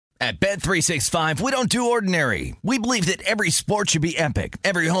At Bet365, we don't do ordinary. We believe that every sport should be epic.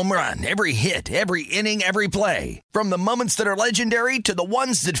 Every home run, every hit, every inning, every play. From the moments that are legendary to the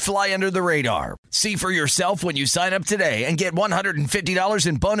ones that fly under the radar. See for yourself when you sign up today and get $150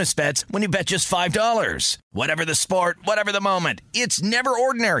 in bonus bets when you bet just $5. Whatever the sport, whatever the moment, it's never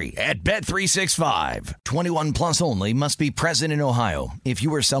ordinary at Bet365. 21 plus only. Must be present in Ohio. If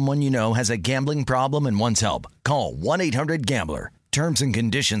you or someone you know has a gambling problem and wants help, call 1-800-GAMBLER. Terms and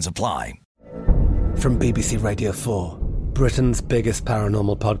conditions apply. From BBC Radio 4, Britain's biggest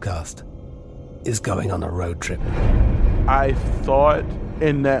paranormal podcast is going on a road trip. I thought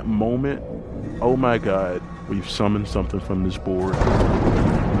in that moment, oh my God, we've summoned something from this board.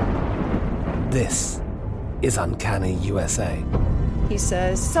 This is Uncanny USA. He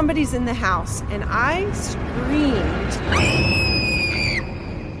says, somebody's in the house, and I screamed.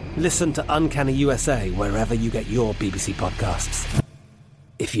 Listen to Uncanny USA wherever you get your BBC podcasts,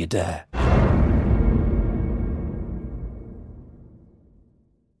 if you dare.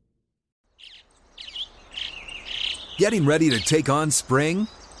 Getting ready to take on spring?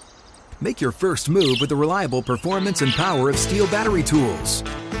 Make your first move with the reliable performance and power of Steel battery tools.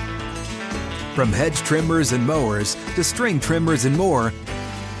 From hedge trimmers and mowers to string trimmers and more,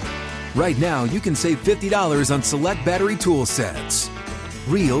 right now you can save $50 on select battery tool sets.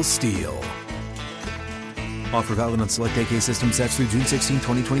 Real Steel. Offer valid on select AK system sets through June 16,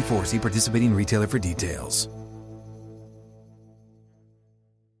 2024. See participating retailer for details.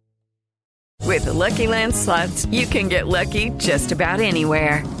 With the Lucky Land Slots, you can get lucky just about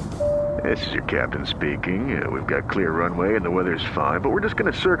anywhere. This is your captain speaking. We've got clear runway and the weather's fine, but we're just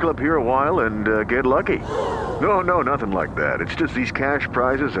going to circle up here a while and get lucky. No, nothing like that. It's just these cash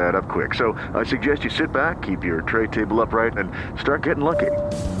prizes add up quick. So I suggest you sit back, keep your tray table upright, and start getting lucky.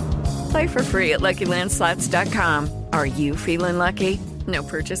 Play for free at LuckyLandSlots.com. Are you feeling lucky? No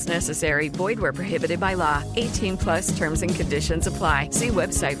purchase necessary. Void where prohibited by law. 18 plus terms and conditions apply. See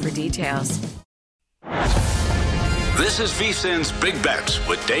website for details. This is VSiN's Big Bets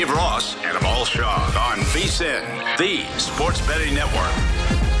with Dave Ross and Amal Shaw on VSiN, the sports betting network.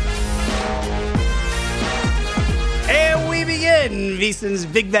 And we begin VSiN's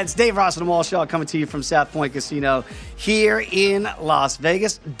Big Bets. Dave Ross and Amal Shaw coming to you from South Point Casino here in Las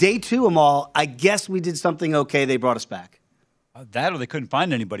Vegas. Day two, Amal. I guess we did something okay. They brought us back. That or they couldn't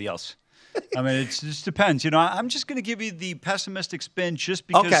find anybody else. I mean, it just depends. You know, I'm just going to give you the pessimistic spin just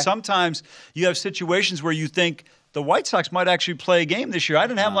because sometimes you have situations where you think the White Sox might actually play a game this year. I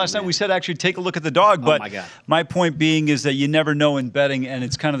didn't have them last night. We said actually take a look at the dog. But my point being is that you never know in betting, and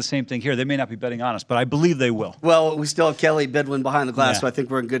it's kind of the same thing here. They may not be betting on us, but I believe they will. Well, we still have Kelly Bidwin behind the glass, so I think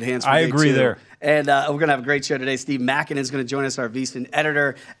we're in good hands for I agree there. And we're going to have a great show today. Steve Mackin is going to join us, our VSiN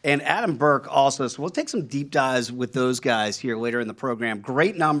editor, and Adam Burke also. So we'll take some deep dives with those guys here later in the program.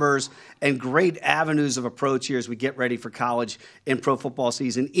 Great numbers and great avenues of approach here as we get ready for college and pro football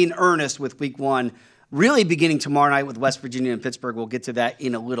season in earnest with week one. Really beginning tomorrow night with West Virginia and Pittsburgh. We'll get to that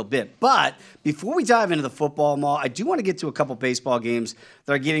in a little bit. But before we dive into the football, Mall, I do want to get to a couple baseball games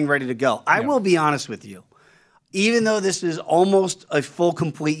that are getting ready to go. I will be honest with you. Even though this is almost a full,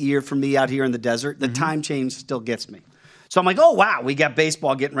 complete year for me out here in the desert, the time change still gets me. So I'm like, oh, wow, we got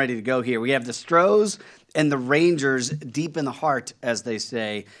baseball getting ready to go here. We have the Stros and the Rangers deep in the heart, as they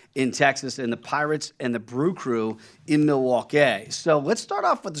say, in Texas, and the Pirates and the Brew Crew in Milwaukee. So let's start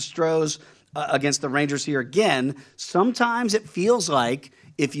off with the Stros against the Rangers here. Again, sometimes it feels like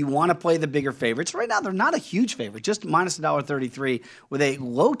if you want to play the bigger favorites, right now they're not a huge favorite, just minus $1.33 with a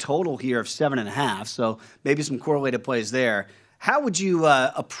low total here of 7.5. So maybe some correlated plays there. How would you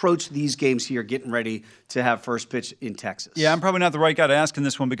approach these games here getting ready to have first pitch in Texas? Yeah, I'm probably not the right guy to ask in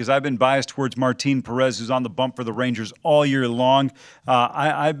this one because I've been biased towards Martin Perez, who's on the bump for the Rangers all year long.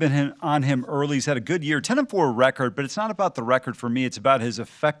 I've been on him early. He's had a good year, 10-4 record, but it's not about the record for me. It's about his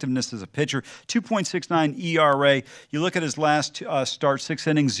effectiveness as a pitcher. 2.69 ERA. You look at his last start, 6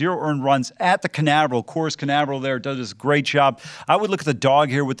 innings, 0 earned runs at the Canaveral. Coors Canaveral there does a great job. I would look at the dog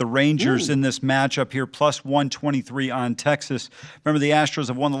here with the Rangers in this matchup here, plus 123 on Texas. Remember, the Astros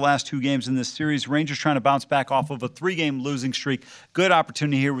have won the last 2 games in this series. Rangers trying to bounce back off of a 3-game losing streak. Good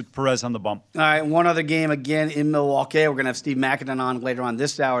opportunity here with Perez on the bump. All right, one other game again in Milwaukee. We're going to have Steve Mackin on later on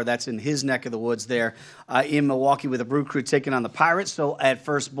this hour. That's in his neck of the woods there in Milwaukee with the Brew Crew taking on the Pirates. So at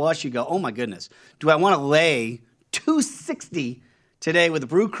first blush, you go, oh, my goodness. Do I want to lay 260 today with the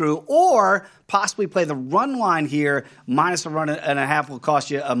Brew Crew or possibly play the run line here. Minus a run and a half will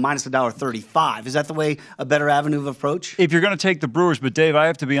cost you a minus $1.35. Is that the way a better avenue of approach? If you're going to take the Brewers, but Dave, I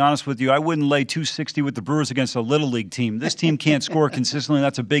have to be honest with you, I wouldn't lay 260 with the Brewers against a Little League team. This team can't score consistently.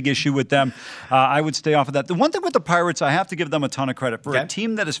 That's a big issue with them. I would stay off of that. The one thing with the Pirates, I have to give them a ton of credit. For a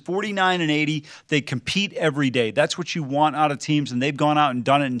team that is 49-80, they compete every day. That's what you want out of teams, and they've gone out and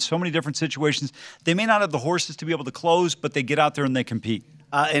done it in so many different situations. They may not have the horses to be able to close, but they get out there and they compete.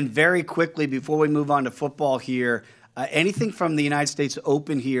 And very quickly, before we move on to football here, anything from the United States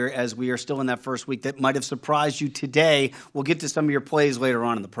Open here as we are still in that first week that might have surprised you today? We'll get to some of your plays later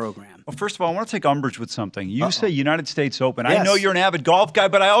on in the program. Well, first of all, I want to take umbrage with something. You say United States Open. Yes. I know you're an avid golf guy,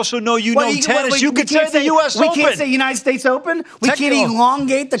 but I also know you know tennis. You could say the U.S. Open. We can't say United States Open? We can't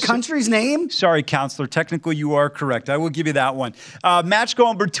elongate the country's name? Sorry, Counselor. Technically, you are correct. I will give you that one. Match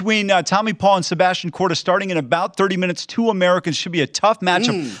going between Tommy Paul and Sebastian Korda starting in about 30 minutes. Two Americans. Should be a tough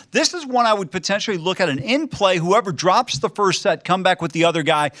matchup. This is one I would potentially look at an in-play. Whoever drops the first set, come back with the other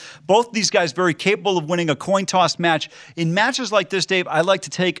guy. Both these guys very capable of winning a coin toss match. In matches like this, Dave, I like to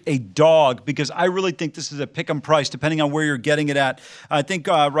take a dog because I really think this is a pick-em price depending on where you're getting it at. I think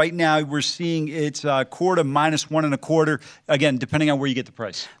right now we're seeing it's Korda minus 1.25. Again, depending on where you get the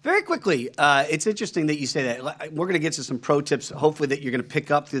price. Very quickly, it's interesting that you say that. We're going to get to some pro tips, hopefully, that you're going to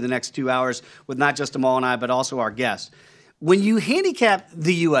pick up through the next 2 hours with not just Amal and I, but also our guests. When you handicap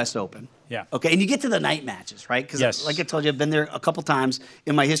the U.S. Open, okay, and you get to the night matches, right? Because like I told you, I've been there a couple times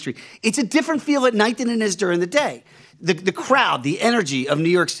in my history. It's a different feel at night than it is during the day. The crowd, the energy of New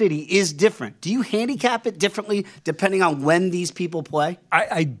York City is different. Do you handicap it differently depending on when these people play?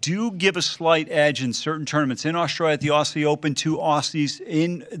 I do give a slight edge in certain tournaments. In Australia at the Aussie Open, 2 Aussies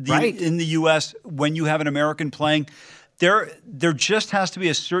in the U.S. when you have an American playing. There just has to be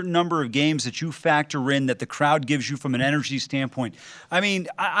a certain number of games that you factor in that the crowd gives you from an energy standpoint. I mean,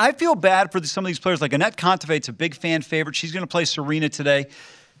 I feel bad for some of these players. Like Annette Kontaveit's a big fan favorite. She's going to play Serena today.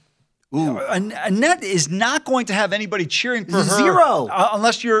 Annette is not going to have anybody cheering for her. Zero.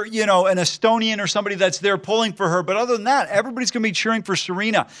 Unless you're, an Estonian or somebody that's there pulling for her. But other than that, everybody's going to be cheering for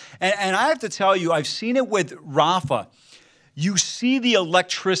Serena. And I have to tell you, I've seen it with Rafa. You see the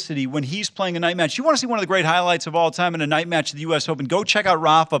electricity when he's playing a night match. You want to see one of the great highlights of all time in a night match of the U.S. Open, go check out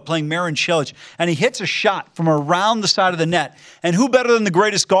Rafa playing Marin Cilic, and he hits a shot from around the side of the net. And who better than the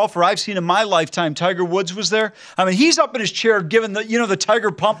greatest golfer I've seen in my lifetime? Tiger Woods was there. I mean, he's up in his chair giving the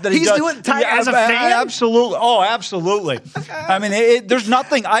Tiger pump that he does. He's doing Tiger as a fan? Absolutely. Oh, absolutely. I mean, there's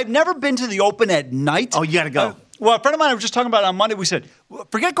nothing. I've never been to the Open at night. Oh, you got to go. Well, a friend of mine, I was just talking about it on Monday. We said,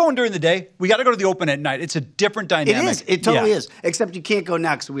 forget going during the day. We got to go to the Open at night. It's a different dynamic. It is. It totally is. Except you can't go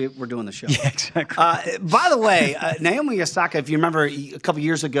now because we're doing the show. Yeah, exactly. By the way, Naomi Osaka, if you remember a couple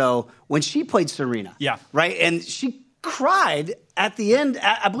years ago when she played Serena. Yeah. Right? And she cried at the end,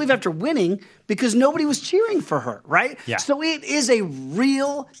 I believe after winning, because nobody was cheering for her, right? Yeah. So it is a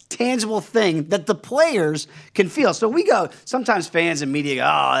real, tangible thing that the players can feel. So we go, sometimes fans and media go,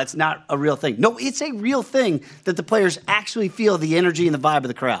 oh, that's not a real thing. No, it's a real thing that the players actually feel the energy and the vibe of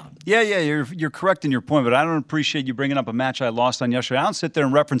the crowd. Yeah, you're correct in your point, but I don't appreciate you bringing up a match I lost on yesterday. I don't sit there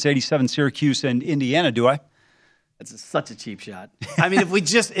and reference 87 Syracuse and Indiana, do I? That's such a cheap shot. I mean,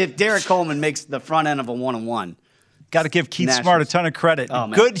 if Derek Coleman makes the front end of a 1-on-1, got to give Keith Smart a ton of credit. Oh,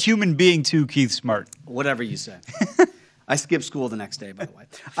 good human being, too, Keith Smart. Whatever you say. I skipped school the next day, by the way.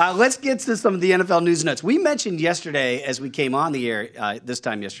 Let's get to some of the NFL news and notes. We mentioned yesterday, as we came on the air this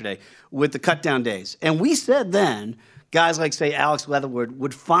time yesterday, with the cut-down days. And we said then guys like, say, Alex Leatherwood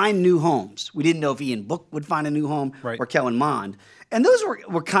would find new homes. We didn't know if Ian Book would find a new home or Kellen Mond. And those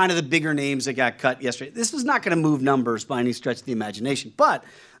were kind of the bigger names that got cut yesterday. This is not going to move numbers by any stretch of the imagination. But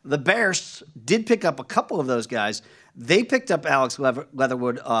the Bears did pick up a couple of those guys. They picked up Alex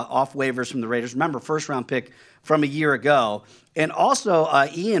Leatherwood off waivers from the Raiders. Remember, first-round pick from a year ago. And also,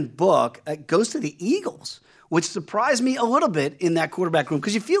 Ian Book goes to the Eagles, which surprised me a little bit in that quarterback room.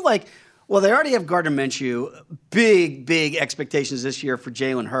 Because you feel like, well, they already have Gardner Minshew. Big expectations this year for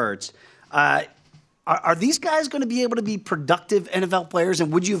Jalen Hurts. Are these guys going to be able to be productive NFL players?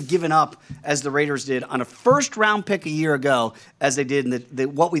 And would you have given up, as the Raiders did, on a first-round pick a year ago, as they did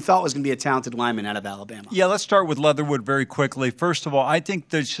in what we thought was going to be a talented lineman out of Alabama? Yeah, let's start with Leatherwood very quickly. First of all, I think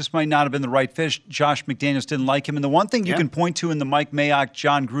that just might not have been the right fit. Josh McDaniels didn't like him. And the one thing you can point to in the Mike Mayock,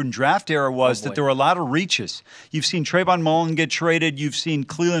 John Gruden draft era was that there were a lot of reaches. You've seen Trayvon Mullen get traded. You've seen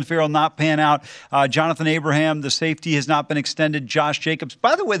Cleveland Farrell not pan out. Jonathan Abraham, the safety, has not been extended. Josh Jacobs.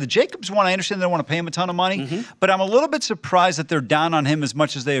 By the way, the Jacobs one, I understand they don't want to pay him a ton of money. But I'm a little bit surprised that they're down on him as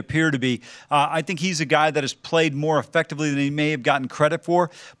much as they appear to be. I think he's a guy that has played more effectively than he may have gotten credit for.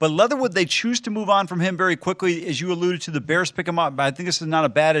 But Leatherwood, they choose to move on from him very quickly. As you alluded to, the Bears pick him up. But I think this is not a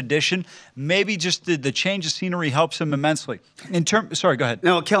bad addition. Maybe just the change of scenery helps him immensely. Sorry, go ahead.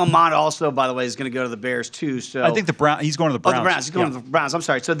 No, Kellen Mond also, by the way, is going to go to the Bears too. So I think he's going to the Browns. The Browns. He's going to the Browns. I'm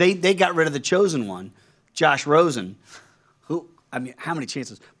sorry. So they got rid of the chosen one, Josh Rosen. How many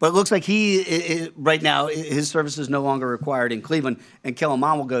chances? But it looks like right now, his service is no longer required in Cleveland, and Kellen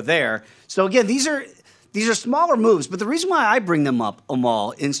Mond will go there. So again, these are smaller moves, but the reason why I bring them up,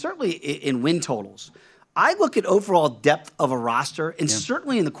 Amal, and certainly in win totals, I look at overall depth of a roster, and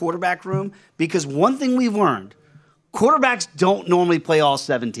certainly in the quarterback room, because one thing we've learned, quarterbacks don't normally play all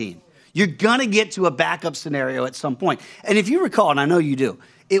 17. You're going to get to a backup scenario at some point. And if you recall, and I know you do,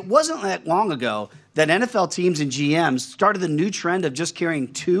 it wasn't that long ago that NFL teams and GMs started the new trend of just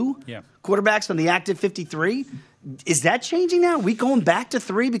carrying two quarterbacks on the active 53. Is that changing now? Are we going back to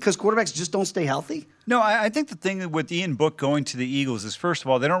 3 because quarterbacks just don't stay healthy? No, I think the thing with Ian Book going to the Eagles is, first of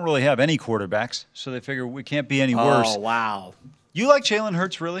all, they don't really have any quarterbacks, so they figure we can't be any worse. Oh, wow. You like Jalen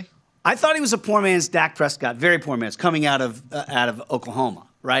Hurts, really? I thought he was a poor man's Dak Prescott, very poor man's, coming out of Oklahoma,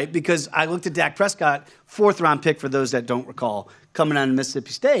 right? Because I looked at Dak Prescott, 4th-round pick for those that don't recall, coming out of Mississippi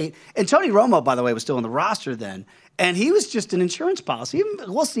State. And Tony Romo, by the way, was still on the roster then. And he was just an insurance policy.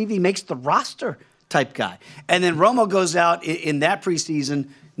 We'll see if he makes the roster type guy. And then Romo goes out in that preseason,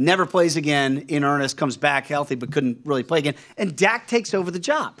 never plays again in earnest, comes back healthy but couldn't really play again. And Dak takes over the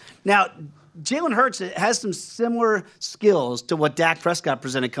job. Now, Jalen Hurts has some similar skills to what Dak Prescott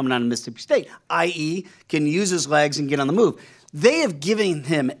presented coming out of Mississippi State, i.e. can use his legs and get on the move. They have given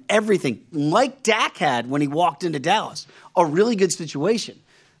him everything, like Dak had when he walked into Dallas, a really good situation.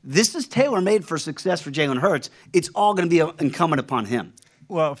 This is tailor-made for success for Jalen Hurts. It's all going to be incumbent upon him.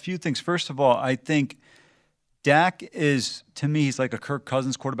 Well, a few things. First of all, I think Dak is, to me, he's like a Kirk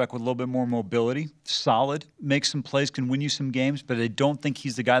Cousins quarterback with a little bit more mobility, solid, makes some plays, can win you some games, but I don't think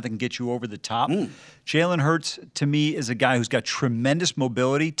he's the guy that can get you over the top. Jalen Hurts, to me, is a guy who's got tremendous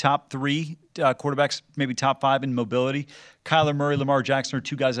mobility, top 3 quarterbacks, maybe top 5 in mobility. Kyler Murray, Lamar Jackson are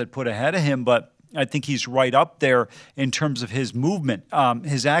 2 guys I'd put ahead of him, but I think he's right up there in terms of his movement.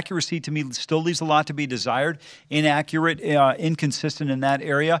 His accuracy, to me, still leaves a lot to be desired. Inaccurate, inconsistent in that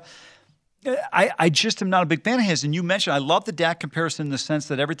area. I just am not a big fan of his. And you mentioned, I love the Dak comparison in the sense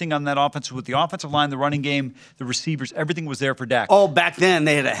that everything on that offense, with the offensive line, the running game, the receivers, everything was there for Dak. Oh, back then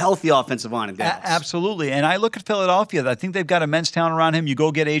they had a healthy offensive line in Dallas. Absolutely. And I look at Philadelphia. I think they've got immense talent around him. You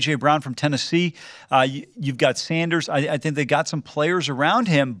go get A.J. Brown from Tennessee. You've got Sanders. I think they got some players around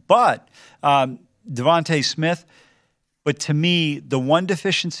him. But Devontae Smith. But to me, the one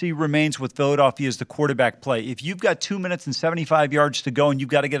deficiency remains with Philadelphia is the quarterback play. If you've got 2 minutes and 75 yards to go and you've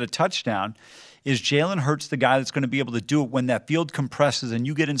got to get a touchdown, is Jalen Hurts the guy that's going to be able to do it when that field compresses and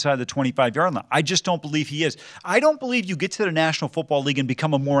you get inside the 25-yard line? I just don't believe he is. I don't believe you get to the National Football League and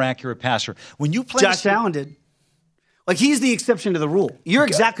become a more accurate passer. When you play, Josh Allen did. Like, he's the exception to the rule. You're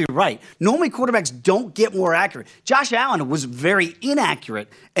exactly right. Normally, quarterbacks don't get more accurate. Josh Allen was very inaccurate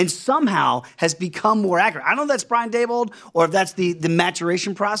and somehow has become more accurate. I don't know if that's Brian Daboll or if that's the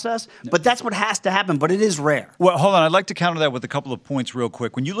maturation process, but that's what has to happen, but it is rare. Well, hold on. I'd like to counter that with a couple of points real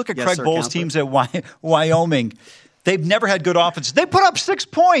quick. When you look at Craig Bohl's teams at Wyoming, they've never had good offenses. They put up 6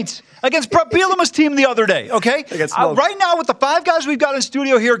 points against Brett Bielema's team the other day, okay? Right now, with the 5 guys we've got in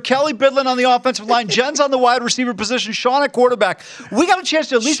studio here, Kelly Bidlin on the offensive line, Jen's on the wide receiver position, Sean at quarterback. We got a chance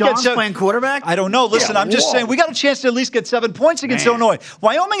to at least Sean's get 7. playing quarterback? I don't know. Listen, I'm just saying we got a chance to at least get 7 points against Illinois.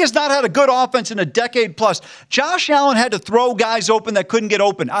 Wyoming has not had a good offense in a decade plus. Josh Allen had to throw guys open that couldn't get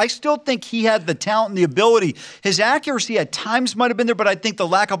open. I still think he had the talent and the ability. His accuracy at times might have been there, but I think the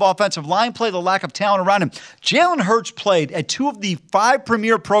lack of offensive line play, the lack of talent around him. Jalen Hurts played at 2 of the 5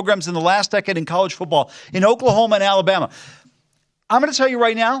 premier programs in the last decade in college football, in Oklahoma and Alabama. I'm going to tell you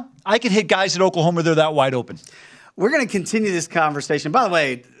right now, I can hit guys at Oklahoma, they're that wide open. We're going to continue this conversation. By the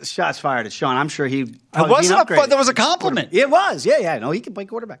way, shots fired at Sean. I'm sure he That was a compliment. It was. Yeah. No, he can play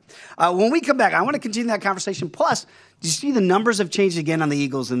quarterback. When we come back, I want to continue that conversation. Plus, do you see the numbers have changed again on the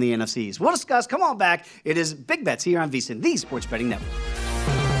Eagles and the NFCs? We'll discuss. Come on back. It is Big Bets here on VSiN, the Sports Betting Network.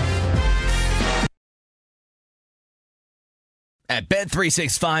 At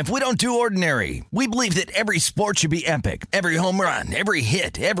Bet365, we don't do ordinary. We believe that every sport should be epic. Every home run, every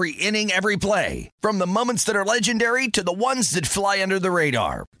hit, every inning, every play. From the moments that are legendary to the ones that fly under the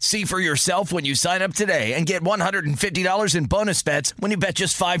radar. See for yourself when you sign up today and get $150 in bonus bets when you bet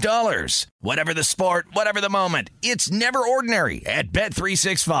just $5. Whatever the sport, whatever the moment, it's never ordinary at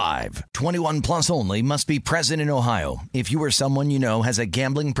Bet365. 21 plus only. Must be present in Ohio. If you or someone you know has a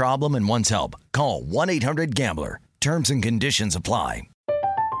gambling problem and wants help, call 1-800-GAMBLER. Terms and conditions apply.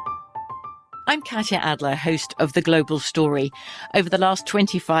 I'm Katya Adler, host of The Global Story. Over the last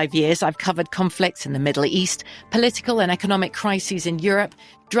 25 years, I've covered conflicts in the Middle East, political and economic crises in Europe,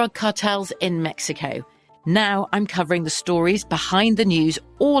 drug cartels in Mexico. Now I'm covering the stories behind the news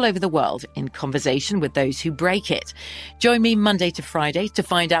all over the world in conversation with those who break it. Join me Monday to Friday to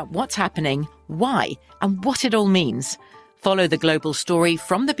find out what's happening, why, and what it all means. Follow The Global Story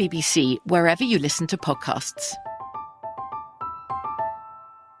from the BBC wherever you listen to podcasts.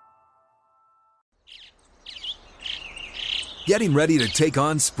 Getting ready to take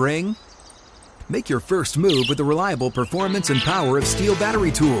on spring? Make your first move with the reliable performance and power of Steel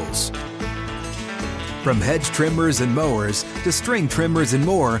battery tools. From hedge trimmers and mowers to string trimmers and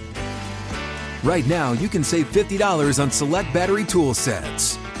more, right now you can save $50 on select battery tool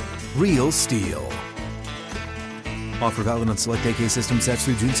sets. Real Steel. Offer valid on select AK system sets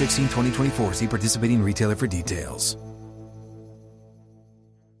through June 16, 2024. See participating retailer for details.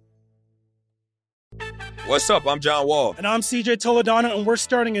 What's up? I'm John Wall. And I'm CJ Toledano, and we're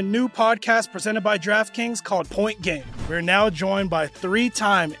starting a new podcast presented by DraftKings called Point Game. We're now joined by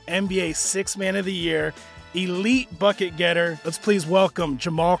three-time NBA Sixth Man of the Year, elite bucket getter. Let's please welcome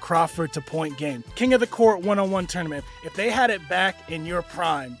Jamal Crawford to Point Game. King of the Court one-on-one tournament. If they had it back in your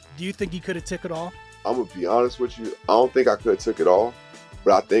prime, do you think you could have took it all? I'm going to be honest with you. I don't think I could have took it all,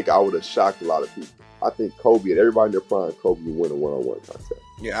 but I think I would have shocked a lot of people. I think Kobe and everybody in their prime, Kobe would win a one-on-one contest.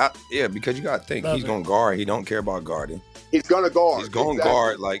 Yeah, because you got to think, he's going to guard. He don't care about guarding. He's going to guard. He's going to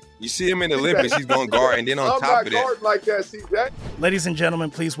guard. Like, you see him in the Olympics, he's going to guard. And then on top of that. I'm not guarding like that, CJ. Ladies and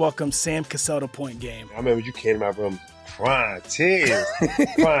gentlemen, please welcome Sam Cassell to Point Game. I remember you came out from prime 10.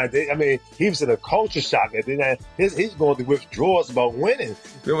 I mean, he was in a culture shock. And then he's going through withdrawals about winning.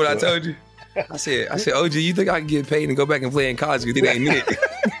 Remember what I told you? I said, OG, you think I can get paid and go back and play in college because it ain't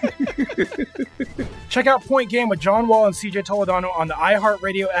it? Check out Point Game with John Wall and CJ Toledano on the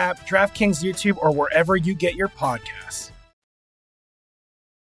iHeartRadio app, DraftKings YouTube, or wherever you get your podcasts.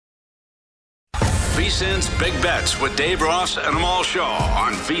 VSiN's Big Bets with Dave Ross and Amal Shaw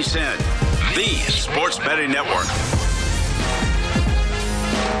on VSiN, the sports betting network.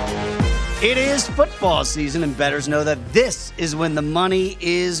 It is football season, and bettors know that this is when the money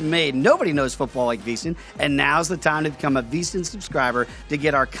is made. Nobody knows football like VSiN, and now's the time to become a VSiN subscriber to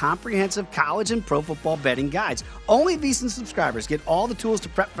get our comprehensive college and pro football betting guides. Only VSiN subscribers get all the tools to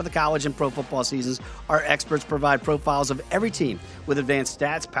prep for the college and pro football seasons. Our experts provide profiles of every team with advanced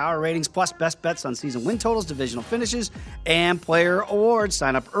stats, power ratings, plus best bets on season win totals, divisional finishes, and player awards.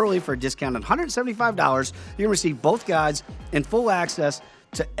 Sign up early for a discounted $175. You can receive both guides and full access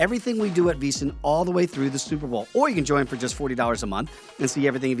to everything we do at VSiN all the way through the Super Bowl. Or you can join for just $40 a month and see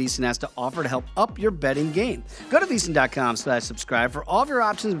everything VSiN has to offer to help up your betting game. Go to VSiN.com/subscribe for all of your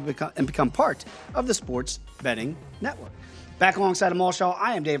options and become part of the Sports Betting Network. Back alongside Amal Shaw,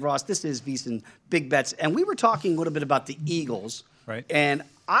 I am Dave Ross. This is VSiN Big Bets. And we were talking a little bit about the Eagles. Right. And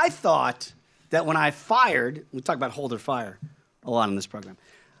I thought that when I fired, we talk about hold or fire a lot in this program,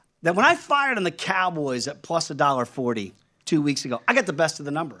 that when I fired on the Cowboys at plus $1.40, 2 weeks ago, I got the best of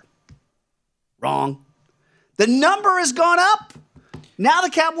the number. Wrong. The number has gone up. Now the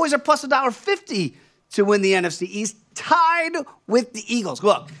Cowboys are plus $1.50 to win the NFC East, tied with the Eagles.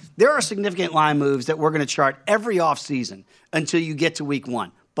 Look, there are significant line moves that we're going to chart every offseason until you get to week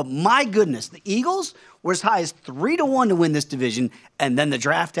one. But my goodness, the Eagles were as high as 3-1 to win this division, and then the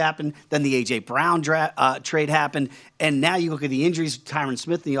draft happened, then the A.J. Brown trade happened, and now you look at the injuries of Tyron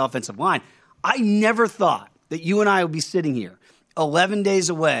Smith in the offensive line. I never thought that you and I would be sitting here 11 days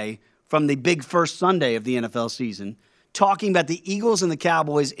away from the big first Sunday of the NFL season talking about the Eagles and the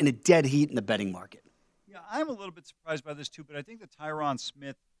Cowboys in a dead heat in the betting market. Yeah, I'm a little bit surprised by this too, but I think the Tyron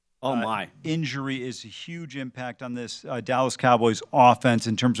Smith injury is a huge impact on this Dallas Cowboys offense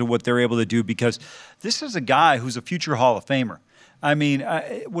in terms of what they're able to do, because this is a guy who's a future Hall of Famer. I mean,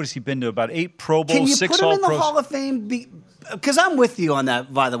 what has he been to? About 8 Pro Bowls, 6 All-Pros? Can you put him in the Hall of Fame? Because I'm with you on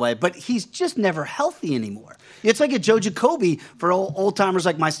that, by the way, but he's just never healthy anymore. It's like a Joe Jacoby for old-timers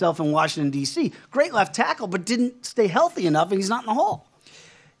like myself in Washington, D.C. Great left tackle, but didn't stay healthy enough, and he's not in the Hall.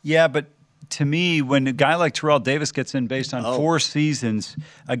 Yeah, but to me, when a guy like Terrell Davis gets in based on 4 seasons,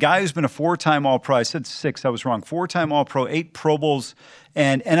 a guy who's been a 4-time All-Pro, I said 6, I was wrong, 4-time All-Pro, 8 Pro Bowls,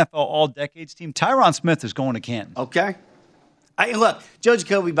 and NFL All-Decades team, Tyron Smith is going to Canton. Okay. Look, Joe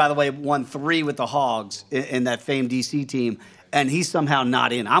Jacoby, by the way, won 3 with the Hogs in that famed DC team, and he's somehow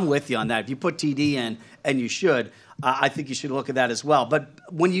not in. I'm with you on that. If you put TD in, and you should, I think you should look at that as well. But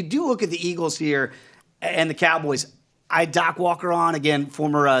when you do look at the Eagles here and the Cowboys, I had Doc Walker on, again,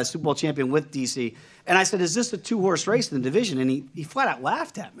 former Super Bowl champion with DC, and I said, is this a 2-horse race in the division? And he flat out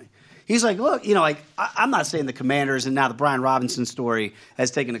laughed at me. He's like, look, I'm not saying the Commanders and now the Brian Robinson story has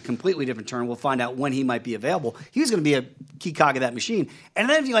taken a completely different turn. We'll find out when he might be available. He's going to be a key cog of that machine. And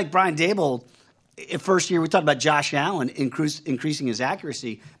then if you like Brian Daboll, first year we talked about Josh Allen increasing his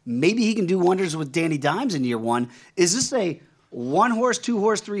accuracy. Maybe he can do wonders with Danny Dimes in year 1. Is this a 1-horse,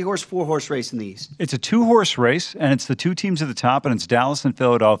 2-horse, 3-horse, 4-horse race in the East? It's a 2-horse race, and it's the 2 teams at the top, and it's Dallas and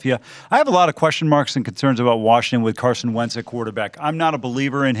Philadelphia. I have a lot of question marks and concerns about Washington with Carson Wentz at quarterback. I'm not a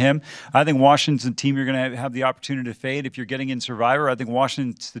believer in him. I think Washington's the team you're going to have the opportunity to fade. If you're getting in Survivor, I think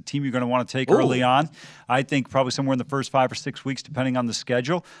Washington's the team you're going to want to take early on. I think probably somewhere in the first 5 or 6 weeks, depending on the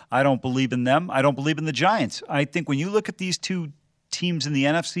schedule. I don't believe in them. I don't believe in the Giants. I think when you look at these 2 teams in the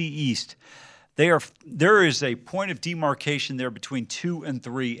NFC East, there is a point of demarcation there between 2 and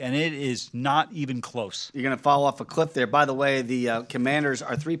 3, and it is not even close. You're going to fall off a cliff there. By the way, the Commanders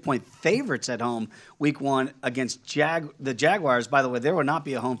are 3-point favorites at home week 1 against the Jaguars. By the way, there will not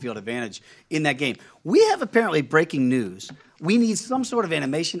be a home field advantage in that game. We have apparently breaking news. We need some sort of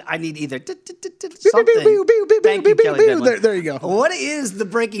animation. I need either something. Thank you, Kelly Bidlin. There you go. What is the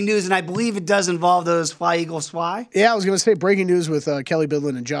breaking news? And I believe it does involve those Fly Eagles Fly. Yeah, I was going to say breaking news with Kelly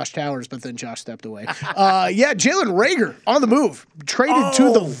Bidlin and Josh Towers, but then Josh stepped away. Jalen Reagor on the move, traded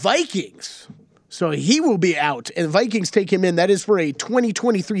to the Vikings. So he will be out, and the Vikings take him in. That is for a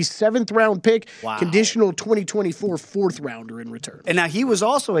 2023 7th-round pick, conditional 2024 4th-rounder in return. And now he was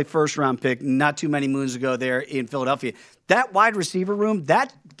also a first-round pick not too many moons ago there in Philadelphia. That wide receiver room,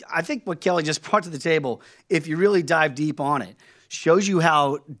 I think what Kelly just brought to the table, if you really dive deep on it, shows you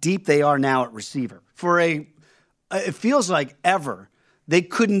how deep they are now at receiver. It feels like ever they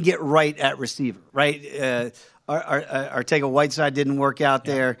couldn't get right at receiver, right? Ortega-Whiteside didn't work out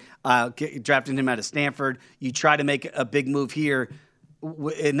there, drafting him out of Stanford. You try to make a big move here,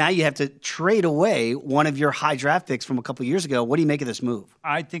 and now you have to trade away one of your high draft picks from a couple of years ago. What do you make of this move?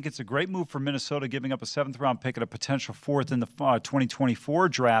 I think it's a great move for Minnesota, giving up a 7th-round pick at a potential 4th in the 2024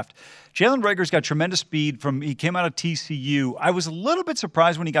 draft. Jalen Reagor's got tremendous speed. He came out of TCU. I was a little bit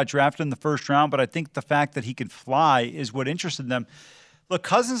surprised when he got drafted in the first round, but I think the fact that he can fly is what interested them. Look,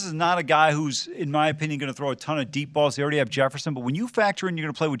 Cousins is not a guy who's, in my opinion, going to throw a ton of deep balls. They already have Jefferson. But when you factor in you're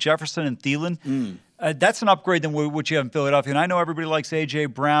going to play with Jefferson and Thielen, that's an upgrade than what you have in Philadelphia. And I know everybody likes A.J.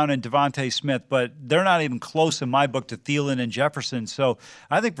 Brown and Devontae Smith, but they're not even close in my book to Thielen and Jefferson. So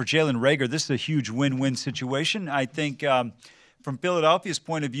I think for Jalen Reagor, this is a huge win-win situation. I think from Philadelphia's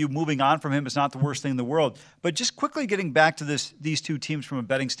point of view, moving on from him is not the worst thing in the world. But just quickly getting back to these 2 teams from a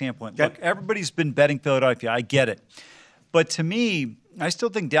betting standpoint. Look, everybody's been betting Philadelphia. I get it. But to me, I still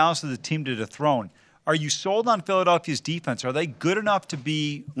think Dallas is the team to dethrone. Are you sold on Philadelphia's defense? Are they good enough to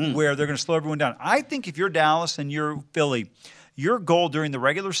be where they're going to slow everyone down? I think if you're Dallas and you're Philly, your goal during the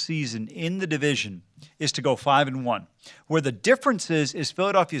regular season in the division is to go 5-1. Where the difference is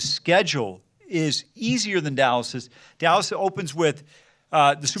Philadelphia's schedule is easier than Dallas's. Dallas opens with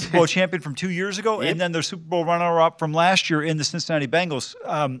the Super Bowl champion from 2 years ago, and then their Super Bowl runner-up from last year in the Cincinnati Bengals.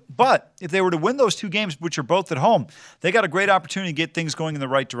 But if they were to win those 2 games, which are both at home, they got a great opportunity to get things going in the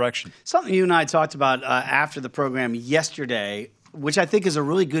right direction. Something you and I talked about after the program yesterday, which I think is a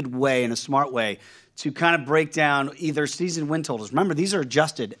really good way and a smart way to kind of break down either season win totals. Remember, these are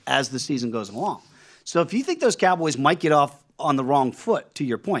adjusted as the season goes along. So if you think those Cowboys might get off on the wrong foot, to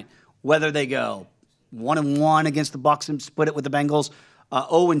your point, whether they go 1-1 against the Bucs and split it with the Bengals,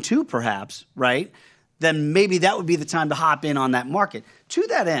 0-2 perhaps, right? Then maybe that would be the time to hop in on that market. To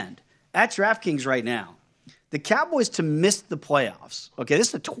that end, at DraftKings right now, the Cowboys to miss the playoffs. Okay, this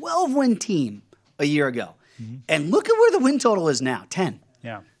is a 12-win team a year ago. And look at where the win total is now, 10.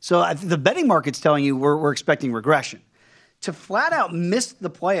 Yeah. So the betting market's telling you we're expecting regression. To flat out miss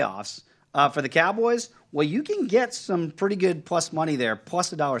the playoffs for the Cowboys, well, you can get some pretty good plus money there,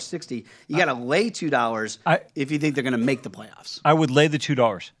 plus $1.60. You got to lay $2 if you think they're going to make the playoffs. I would lay the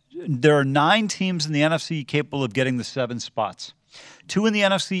 $2. There are 9 teams in the NFC capable of getting the 7 spots. 2 in the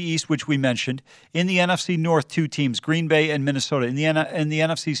NFC East, which we mentioned. In the NFC North, 2 teams, Green Bay and Minnesota. In the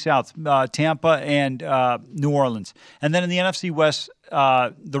NFC South, Tampa and New Orleans. And then in the NFC West,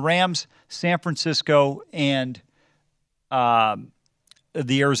 the Rams, San Francisco, and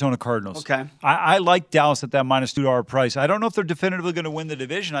the Arizona Cardinals. Okay. I like Dallas at that minus $2 price. I don't know if they're definitively going to win the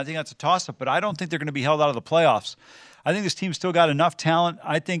division. I think that's a toss-up, but I don't think they're going to be held out of the playoffs. I think this team's still got enough talent.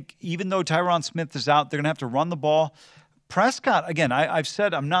 I think even though Tyron Smith is out, they're going to have to run the ball. Prescott, again, I've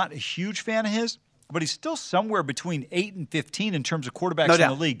said I'm not a huge fan of his, but he's still somewhere between 8 and 15 in terms of quarterbacks in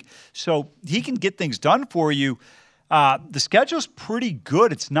the league. So he can get things done for you. The schedule's pretty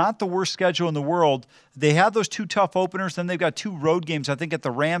good. It's not the worst schedule in the world. They have those 2 tough openers. Then they've got 2 road games, I think, at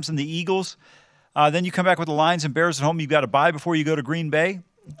the Rams and the Eagles. Then you come back with the Lions and Bears at home. You've got to bye before you go to Green Bay.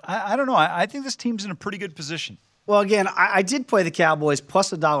 I don't know. I think this team's in a pretty good position. Well, again, I did play the Cowboys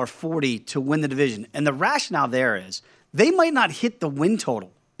plus $1.40 to win the division. And the rationale there is they might not hit the win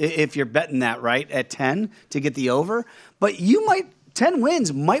total if you're betting that, right, at 10 to get the over. But 10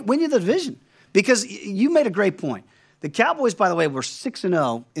 wins might win you the division because you made a great point. The Cowboys, by the way, were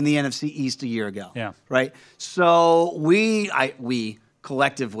 6-0 in the NFC East a year ago. Yeah. Right? So we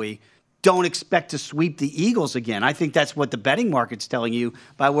collectively don't expect to sweep the Eagles again. I think that's what the betting market's telling you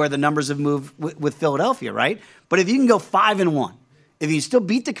by where the numbers have moved with Philadelphia, right? But if you can go 5-1, if you still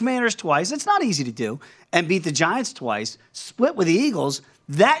beat the Commanders twice, it's not easy to do, and beat the Giants twice, split with the Eagles,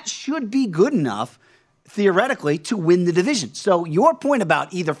 that should be good enough, theoretically, to win the division. So your point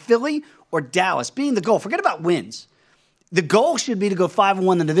about either Philly or Dallas being the goal, forget about wins. The goal should be to go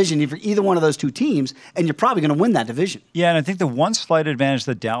 5-1 in the division for either one of those 2 teams, and you're probably going to win that division. Yeah, and I think the one slight advantage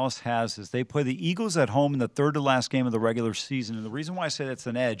that Dallas has is they play the Eagles at home in the third to last game of the regular season. And the reason why I say that's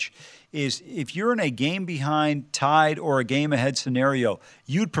an edge is if you're in a game behind, tied, or a game ahead scenario,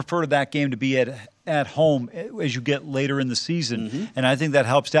 you'd prefer that game to be at home as you get later in the season. Mm-hmm. And I think that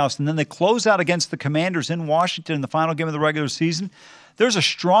helps Dallas. And then they close out against the Commanders in Washington in the final game of the regular season. There's a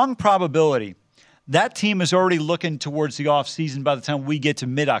strong probability that team is already looking towards the offseason by the time we get to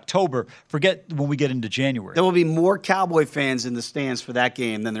mid-October. Forget when we get into January. There will be more Cowboy fans in the stands for that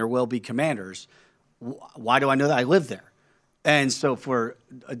game than there will be Commanders. Why do I know that? I live there. And so for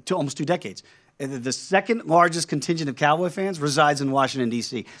almost 2 decades. The second largest contingent of Cowboy fans resides in Washington,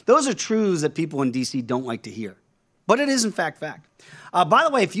 D.C. Those are truths that people in D.C. don't like to hear. But it is, in fact. By the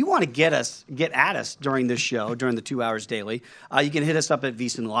way, if you want to get at us during this show, during the 2 hours daily, you can hit us up at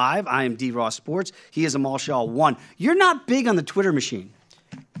VSiN Live. I am D. Ross Sports. He is Amal Shaw 1. You're not big on the Twitter machine.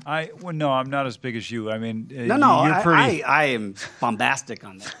 No, I'm not as big as you. I mean, you're pretty. I am bombastic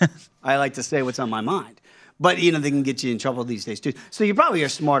on that. I like to say what's on my mind. But, they can get you in trouble these days, too. So you're probably a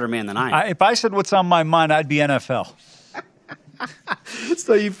smarter man than I am. If I said what's on my mind, I'd be NFL.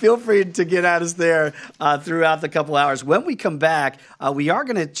 So you feel free to get at us there throughout the couple hours. When we come back, we are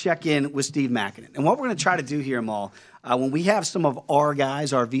going to check in with Steve Makinen. And what we're going to try to do here, Amal, when we have some of our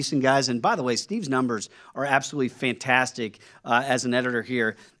guys, our VSiN guys, and by the way, Steve's numbers are absolutely fantastic as an editor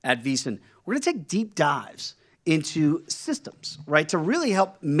here at VSiN. We're going to take deep dives into systems, right, to really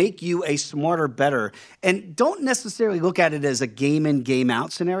help make you a smarter, better. And don't necessarily look at it as a game in, game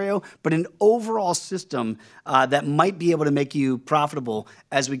out scenario, but an overall system that might be able to make you profitable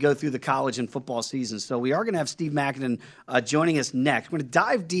as we go through the college and football season. So we are going to have Steve Makinen joining us next. We're going to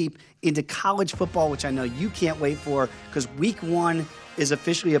dive deep into college football, which I know you can't wait for, because week 1 is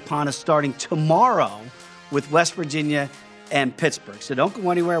officially upon us starting tomorrow with West Virginia and Pittsburgh. So don't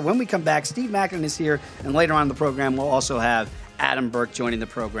go anywhere. When we come back, Steve Makinen is here, and later on in the program, we'll also have Adam Burke joining the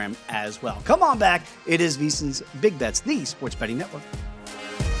program as well. Come on back. It is VSiN's Big Bets, the Sports Betting Network.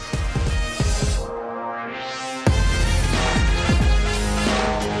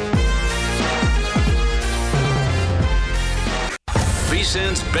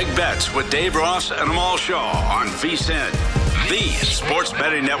 VSiN's Big Bets with Dave Ross and Amal Shaw on VSiN, the Sports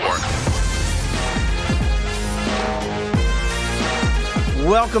Betting Network.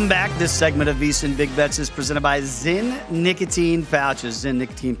 Welcome back. This segment of VSiN Big Bets is presented by Zyn Nicotine Pouches. Zyn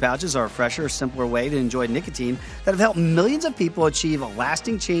Nicotine Pouches are a fresher, simpler way to enjoy nicotine that have helped millions of people achieve a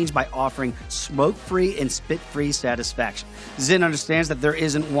lasting change by offering smoke-free and spit-free satisfaction. Zyn understands that there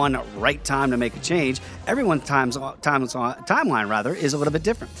isn't one right time to make a change. Everyone's timeline is a little bit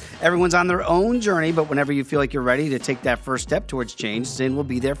different. Everyone's on their own journey, but whenever you feel like you're ready to take that first step towards change, Zyn will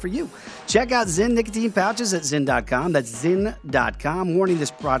be there for you. Check out Zyn Nicotine Pouches at Zyn.com. That's Zyn.com. Warning, this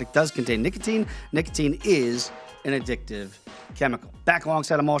product does contain nicotine. Nicotine is an addictive chemical. Back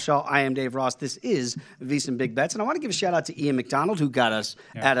alongside Amal Shaw, I am Dave Ross. This is VSiN Big Bets. And I want to give a shout out to Ian McDonald, who got us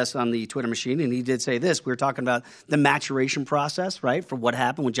at us on the Twitter machine. And he did say this. We were talking about the maturation process, right, for what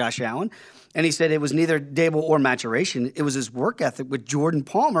happened with Josh Allen. And he said it was neither Dable or maturation. It was his work ethic with Jordan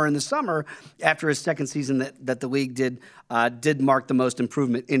Palmer in the summer after his second season that the league did mark the most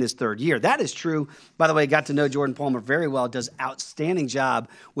improvement in his third year. That is true. By the way, got to know Jordan Palmer very well, does outstanding job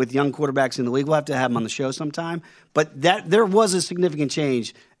with young quarterbacks in the league. We'll have to have him on the show sometime. but there was a significant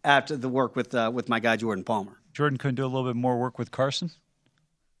change after the work with my guy Jordan Palmer. Jordan couldn't do a little bit more work with Carson?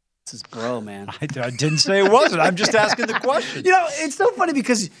 This is bro, man. I didn't say it wasn't. I'm just asking the question. It's so funny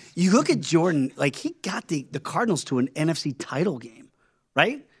because you look at Jordan, like he got the Cardinals to an NFC title game,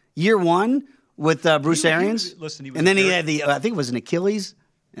 right? Year one with Bruce Arians. And then he had I think it was an Achilles.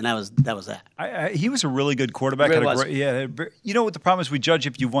 And that was that. He was a really good quarterback. Really was. You know what the problem is? We judge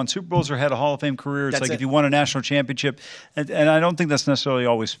if you've won Super Bowls or had a Hall of Fame career. It's That's like it. if you won a national championship. And I don't think that's necessarily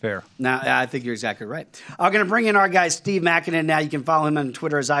always fair. No, I think you're exactly right. I'm going to bring in our guy, Steve Makinen. Now you can follow him on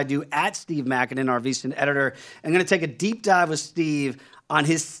Twitter as I do, at Steve Makinen, our VSiN editor. I'm going to take a deep dive with Steve on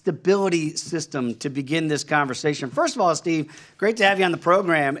his stability system to begin this conversation. First of all, Steve, great to have you on the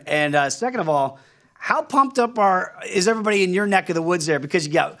program. And second of all, how pumped up is everybody in your neck of the woods there? Because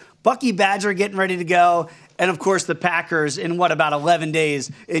you got Bucky Badger getting ready to go, and of course the Packers in about 11 days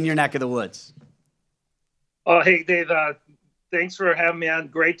in your neck of the woods. Oh, hey, Dave. Thanks for having me on.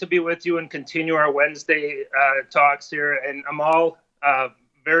 Great to be with you and continue our Wednesday talks here. And I'm all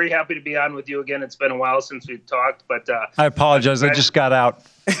very happy to be on with you again. It's been a while since we've talked, but I apologize. I just got out.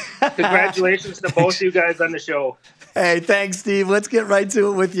 Congratulations to both of you guys on the show. Hey, thanks, Steve. Let's get right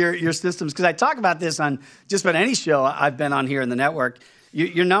to it with your systems, because I talk about this on just about any show I've been on here in the network.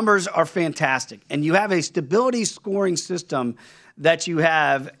 Your numbers are fantastic, and you have a stability scoring system that you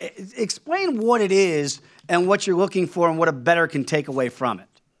have. Explain what it is and what you're looking for and what a bettor can take away from it.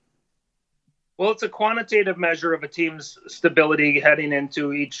 Well, it's a quantitative measure of a team's stability heading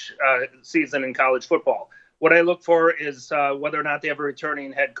into each season in college football. What I look for is whether or not they have a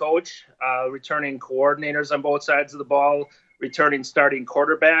returning head coach, returning coordinators on both sides of the ball, returning starting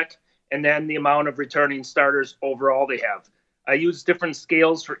quarterback, and then the amount of returning starters overall they have. I use different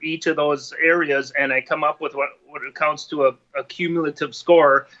scales for each of those areas, and I come up with what accounts to a cumulative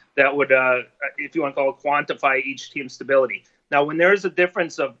score that would, if you want to call it, quantify each team's stability. Now, when there's a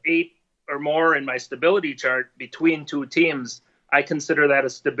difference of 8 or more in my stability chart between two teams, I consider that a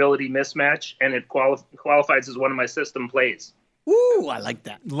stability mismatch, and it qualifies as one of my system plays. Ooh, I like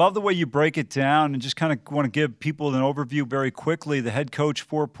that. Love the way you break it down, and just kind of want to give people an overview very quickly. The head coach,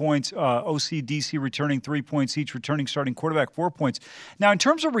 4 points. OC, DC returning 3 points each. Returning starting quarterback, 4 points. Now, in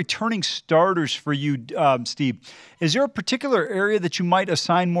terms of returning starters for you, Steve, is there a particular area that you might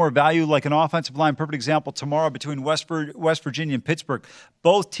assign more value, like an offensive line? Perfect example, tomorrow between West Virginia and Pittsburgh.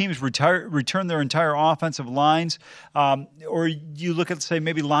 Both teams return their entire offensive lines. Or you look at, say,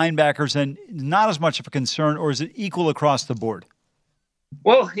 maybe linebackers, and not as much of a concern, or is it equal across the board?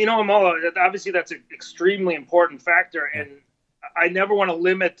 Well, Amal, obviously that's an extremely important factor, and I never want to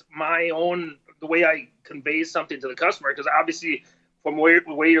limit the way I convey something to the customer, because obviously from the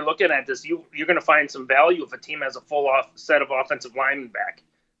way you're looking at this, you're going to find some value if a team has a full set of offensive linemen back.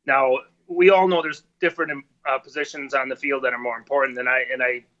 Now, we all know there's different positions on the field that are more important, and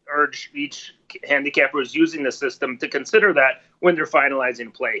I urge each handicapper who's using the system to consider that when they're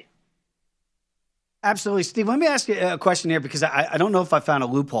finalizing play. Absolutely. Steve, let me ask you a question here, because I don't know if I found a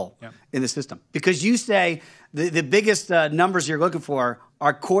loophole in the system. Because you say the biggest numbers you're looking for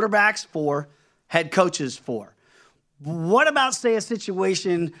are quarterbacks 4, head coaches 4. What about, say, a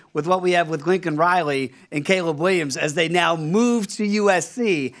situation with what we have with Lincoln Riley and Caleb Williams as they now move to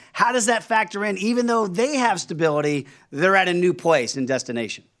USC? How does that factor in? Even though they have stability, they're at a new place and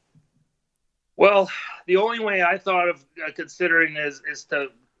destination. Well, the only way I thought of considering is to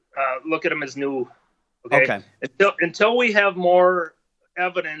look at them as new. Okay. Until we have more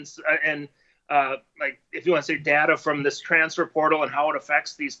evidence and like, if you want to say data from this transfer portal and how it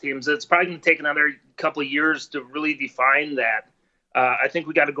affects these teams, it's probably going to take another couple of years to really define that. I think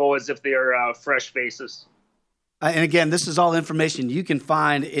we got to go as if they're fresh faces. And again, this is all information you can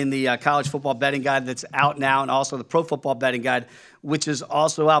find in the college football betting guide that's out now, and also the pro football betting guide, which is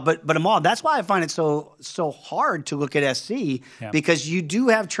also out. But Amal, that's why I find it so hard to look at SC, because you do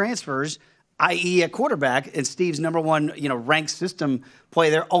have transfers, i.e. a quarterback, and Steve's number one, ranked system play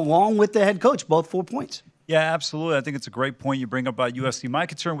there, along with the head coach, both 4 points. Yeah, absolutely. I think it's a great point you bring up about USC. My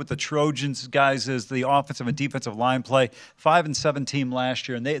concern with the Trojans, guys, is the offensive and defensive line play. 5-7 team last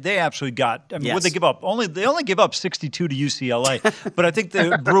year, and they absolutely got. I mean, what they give up? They only give up 62 to UCLA, but I think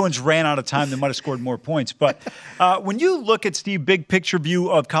the Bruins ran out of time. They might have scored more points. But when you look at, Steve, big picture view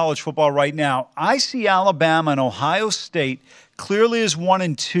of college football right now, I see Alabama and Ohio State clearly is 1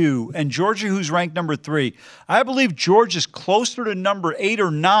 and 2, and Georgia, who's ranked number 3. I believe Georgia's closer to number 8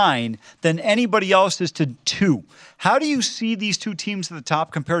 or 9 than anybody else is to 2. How do you see these two teams at the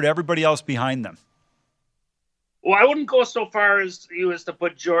top compared to everybody else behind them? Well, I wouldn't go so far as to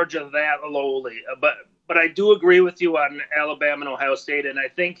put Georgia that lowly, but I do agree with you on Alabama and Ohio State, and I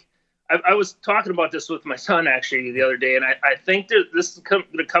think I was talking about this with my son actually the other day, and I think that this is going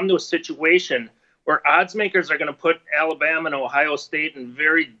to come to a situation where odds makers are going to put Alabama and Ohio State in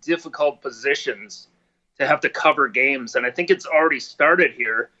very difficult positions to have to cover games. And I think it's already started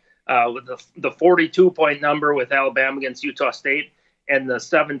here with the 42-point number with Alabama against Utah State and the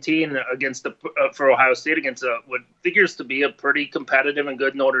 17 against for Ohio State against what figures to be a pretty competitive and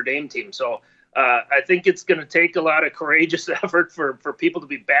good Notre Dame team. So I think it's going to take a lot of courageous effort for people to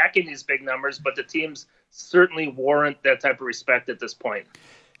be backing these big numbers, but the teams certainly warrant that type of respect at this point.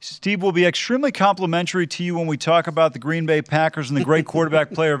 Steve will be extremely complimentary to you when we talk about the Green Bay Packers and the great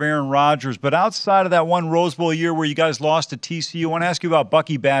quarterback player of Aaron Rodgers. But outside of that one Rose Bowl year where you guys lost to TCU, I want to ask you about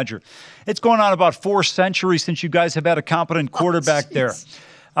Bucky Badger. It's going on about 4 centuries since you guys have had a competent quarterback there.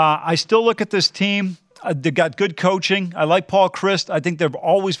 I still look at this team. They got good coaching. I like Paul Chryst. I think they're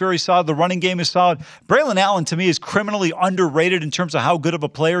always very solid. The running game is solid. Braylon Allen, to me, is criminally underrated in terms of how good of a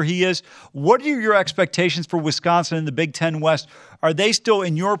player he is. What are your expectations for Wisconsin in the Big Ten West? Are they still,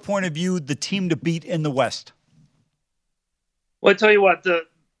 in your point of view, the team to beat in the West? Well, I tell you what, the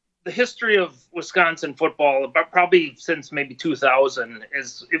history of Wisconsin football, probably since maybe 2000,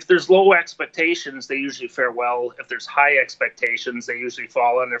 is if there's low expectations, they usually fare well. If there's high expectations, they usually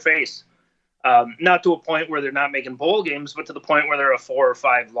fall on their face. Not to a point where they're not making bowl games, but to the point where they're a 4 or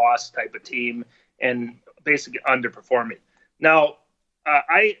 5 loss type of team and basically underperforming. Now,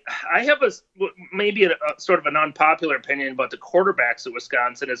 I have maybe a sort of an unpopular opinion about the quarterbacks at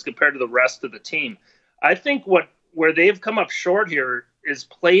Wisconsin as compared to the rest of the team. I think where they've come up short here is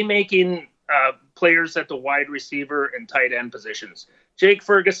playmaking players at the wide receiver and tight end positions. Jake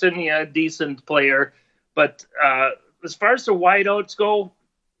Ferguson, yeah, decent player, but as far as the wideouts go,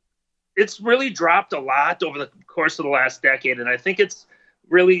 it's really dropped a lot over the course of the last decade, and I think it's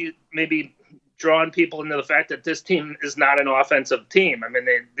really maybe drawn people into the fact that this team is not an offensive team. I mean,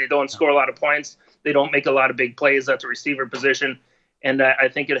 they don't score a lot of points. They don't make a lot of big plays at the receiver position, and I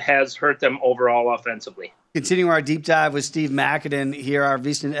think it has hurt them overall offensively. Continuing our deep dive with Steve Makinen here, our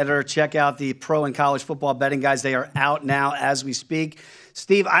VSiN editor. Check out the pro and college football betting guides. They are out now as we speak.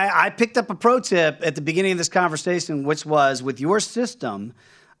 Steve, I picked up a pro tip at the beginning of this conversation, which was with your system,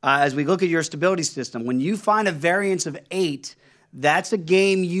 as we look at your stability system, when you find a variance of 8, that's a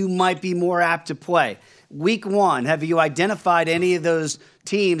game you might be more apt to play. Week 1, have you identified any of those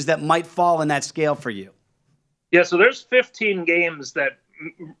teams that might fall in that scale for you? Yeah, so there's 15 games that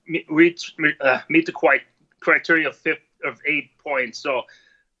meet the criteria of 8 points. So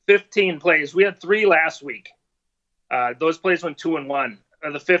 15 plays. We had 3 last week. Those plays went 2-1.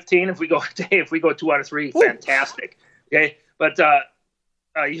 The 15, if we go 2 out of 3, fantastic. Okay, but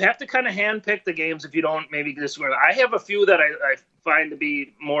you have to kind of handpick the games if you don't maybe disagree. I have a few that I find to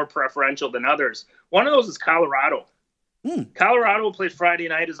be more preferential than others. One of those is Colorado. Colorado plays Friday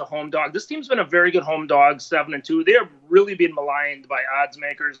night as a home dog. This team's been a very good home dog, 7-2. They are really being maligned by odds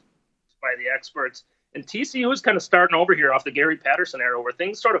makers, by the experts. And TCU is kind of starting over here off the Gary Patterson era where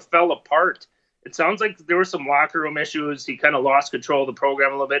things sort of fell apart. It sounds like there were some locker room issues. He kind of lost control of the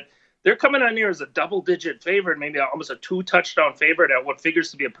program a little bit. They're coming on here as a double-digit favorite, maybe almost a 2-touchdown favorite at what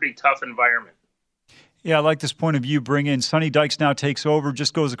figures to be a pretty tough environment. Yeah, I like this point of view. Bring in Sonny Dykes now takes over,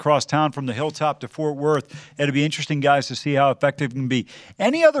 just goes across town from the Hilltop to Fort Worth. It'll be interesting, guys, to see how effective it can be.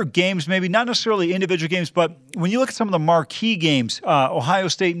 Any other games, maybe not necessarily individual games, but when you look at some of the marquee games, Ohio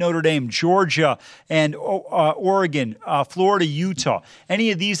State, Notre Dame, Georgia, and Oregon, Florida, Utah,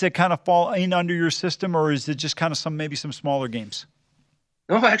 any of these that kind of fall in under your system, or is it just kind of maybe some smaller games?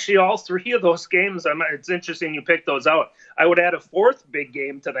 No, actually, all 3 of those games, it's interesting you picked those out. I would add a 4th big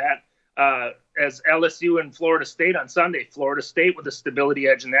game to that as LSU and Florida State on Sunday. Florida State with a stability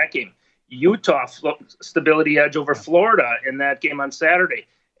edge in that game. Utah, stability edge over Florida in that game on Saturday.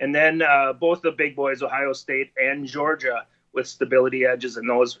 And then both the big boys, Ohio State and Georgia, with stability edges in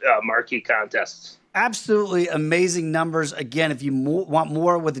those marquee contests. Absolutely amazing numbers. Again, if you want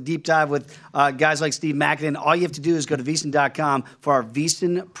more with a deep dive with guys like Steve Makinen, all you have to do is go to VSiN.com for our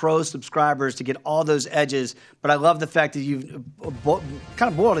VSiN Pro subscribers to get all those edges. But I love the fact that you've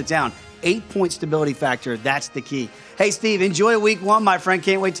kind of boiled it down. 8-point stability factor, that's the key. Hey, Steve, enjoy week 1, my friend.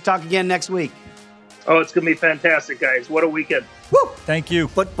 Can't wait to talk again next week. Oh, it's going to be fantastic, guys. What a weekend. Woo! Thank you.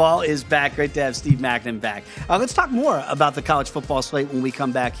 Football is back. Great to have Steve Makinen back. Let's talk more about the college football slate when we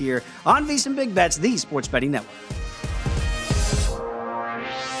come back here on VSiN Big Bets, the Sports Betting Network.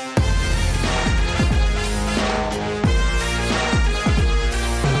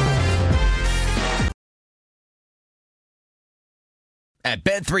 At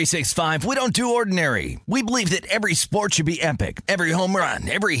Bet365, we don't do ordinary. We believe that every sport should be epic. Every home run,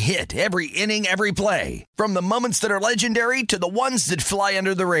 every hit, every inning, every play. From the moments that are legendary to the ones that fly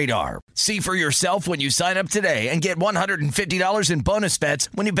under the radar. See for yourself when you sign up today and get $150 in bonus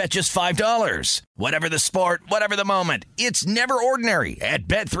bets when you bet just $5. Whatever the sport, whatever the moment, it's never ordinary at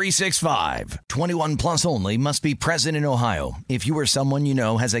Bet365. 21 plus only. Must be present in Ohio. If you or someone you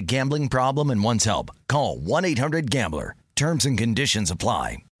know has a gambling problem and wants help, call 1-800-GAMBLER. Terms and conditions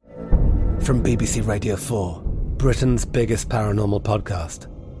apply. From BBC Radio 4, Britain's biggest paranormal podcast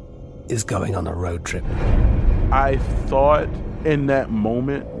is going on a road trip. I thought in that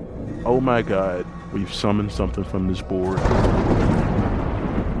moment, oh my God, we've summoned something from this board.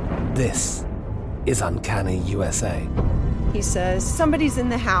 This is Uncanny USA. He says, somebody's in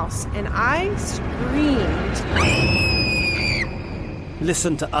the house, and I screamed.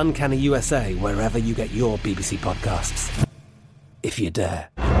 Listen to Uncanny USA wherever you get your BBC podcasts, if you dare.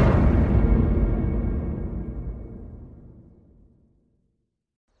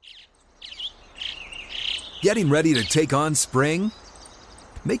 Getting ready to take on spring?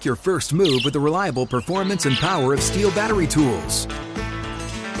 Make your first move with the reliable performance and power of Steel battery tools.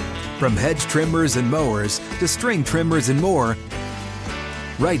 From hedge trimmers and mowers to string trimmers and more,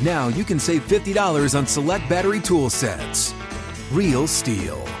 right now you can save $50 on select battery tool sets. Real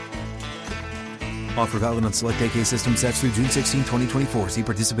Steel. Offer valid on select AK system sets through June 16, 2024. See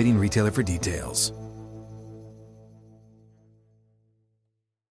participating retailer for details.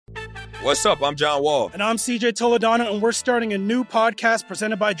 What's up? I'm John Wall. And I'm CJ Toledano, and we're starting a new podcast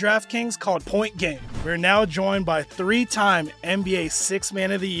presented by DraftKings called Point Game. We're now joined by three-time NBA Sixth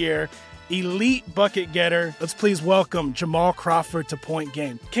Man of the Year, elite bucket getter. Let's please welcome Jamal Crawford to Point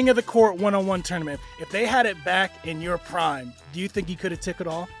Game. King of the Court one-on-one tournament. If they had it back in your prime, do you think you could have took it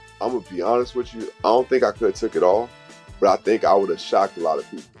all? I'm going to be honest with you. I don't think I could have took it all, but I think I would have shocked a lot of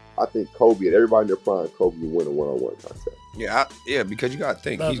people. I think Kobe and everybody in their prime, Kobe would win a one-on-one contest. Yeah, because you got to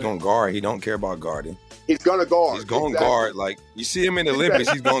think, he's going to guard. He don't care about guarding. He's going to guard. He's going to guard. Like, you see him in the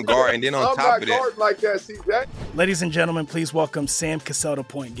Olympics, he's going to guard. And then on top of that. I'm not guarding like that, CJ. Ladies and gentlemen, please welcome Sam Cassell to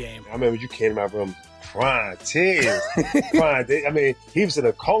Point Game. I remember you came to my room crying, tears, crying. I mean, he was in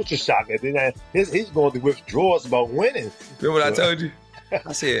a culture shock. And then he's going through withdrawals about winning. Remember what I told you?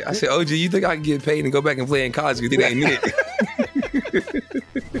 I said, OG, you think I can get paid and go back and play in college because it ain't it?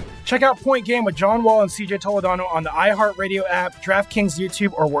 Check out Point Game with John Wall and CJ Toledano on the iHeartRadio app, DraftKings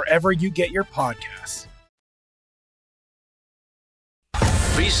YouTube, or wherever you get your podcasts.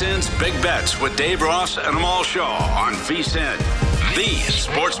 VSiN's Big Bets with Dave Ross and Amal Shaw on VSiN, the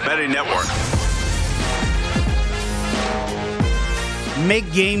sports betting network.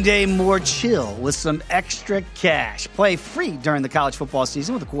 Make game day more chill with some extra cash. Play free during the college football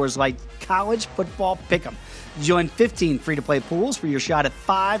season with the Coors Light College Football Pick'em. Join 15 free-to-play pools for your shot at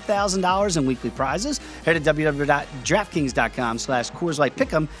 $5,000 in weekly prizes. Head to www.draftkings.com/Coors Light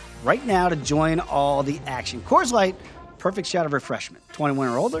Pick'em right now to join all the action. Coors Light, perfect shot of refreshment. 21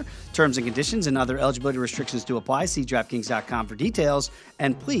 or older. Terms and conditions and other eligibility restrictions do apply. See DraftKings.com for details.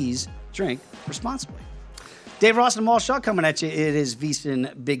 And please drink responsibly. Dave Ross and Amal Shaw coming at you. It is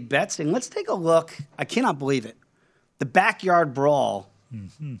VSiN Big Bets. And let's take a look. I cannot believe it. The backyard brawl.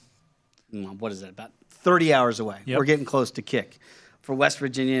 What is it, about 30 hours away? Yep. We're getting close to kick for West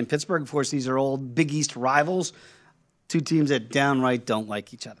Virginia and Pittsburgh. Of course, these are old Big East rivals. Two teams that downright don't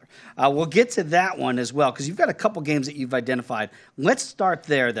like each other. We'll get to that one as well because you've got a couple games that you've identified. Let's start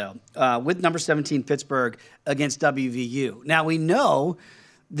there, though, with number 17 Pittsburgh against WVU. Now, we know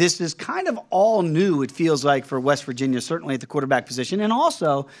this is kind of all new, it feels like, for West Virginia, certainly at the quarterback position, and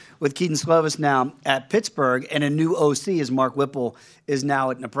also with Keaton Slovis now at Pittsburgh and a new OC as Mark Whipple is now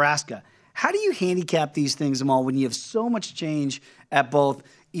at Nebraska. How do you handicap these things, Amal, when you have so much change at both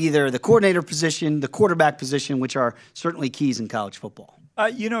either the coordinator position, the quarterback position, which are certainly keys in college football?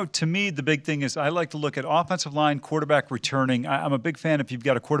 To me, the big thing is I like to look at offensive line, quarterback returning. I'm a big fan if you've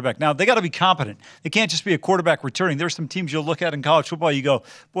got a quarterback. Now, they got to be competent. They can't just be a quarterback returning. There's some teams you'll look at in college football, you go,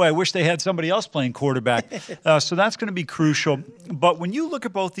 boy, I wish they had somebody else playing quarterback. So that's going to be crucial. But when you look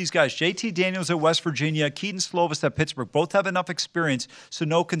at both these guys, JT Daniels at West Virginia, Keaton Slovis at Pittsburgh, both have enough experience, so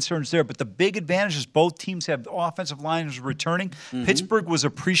no concerns there. But the big advantage is both teams have offensive lines returning. Mm-hmm. Pittsburgh was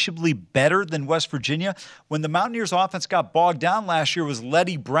appreciably better than West Virginia. When the Mountaineers' offense got bogged down last year was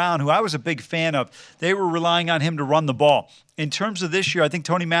Letty Brown, who I was a big fan of. They were relying on him to run the ball. In terms of this year, I think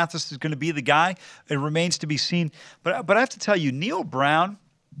Tony Mathis is going to be the guy. It remains to be seen. But I have to tell you, Neil Brown,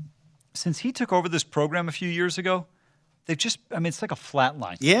 since he took over this program a few years ago, they've just, I mean, it's like a flat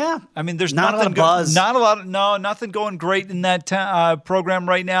line. Yeah. I mean, there's not nothing a lot of buzz. Nothing going great in that program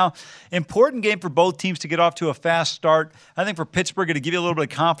right now. Important game for both teams to get off to a fast start. I think for Pittsburgh, to give you a little bit of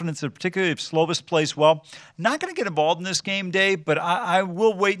confidence, particularly if Slovis plays well. Not going to get involved in this game, Dave, but I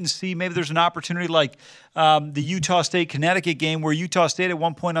will wait and see. Maybe there's an opportunity like the Utah State-Connecticut game where Utah State at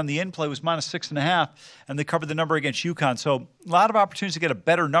one point on the in play was -6.5, and they covered the number against UConn. So a lot of opportunities to get a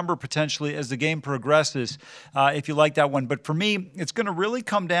better number potentially as the game progresses if you like that one. But for me, it's going to really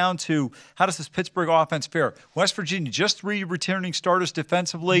come down to how does this Pittsburgh offense fare? West Virginia, just 3 returning starters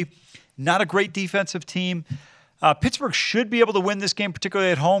defensively. Not a great defensive team. Pittsburgh should be able to win this game,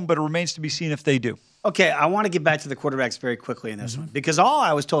 particularly at home, but it remains to be seen if they do. Okay, I want to get back to the quarterbacks very quickly in this one because all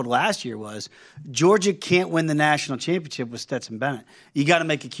I was told last year was Georgia can't win the national championship with Stetson Bennett. You got to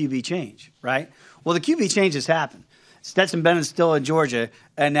make a QB change, right? Well, the QB change has happened. Stetson Bennett's still in Georgia,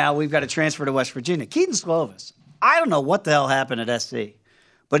 and now we've got to transfer to West Virginia. Keaton Slovis, I don't know what the hell happened at SC,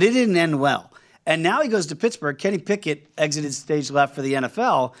 but it didn't end well. And now he goes to Pittsburgh. Kenny Pickett exited stage left for the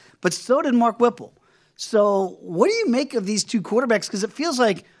NFL, but so did Mark Whipple. So what do you make of these two quarterbacks? Because it feels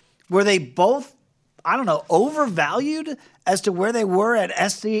like were they both, I don't know, overvalued as to where they were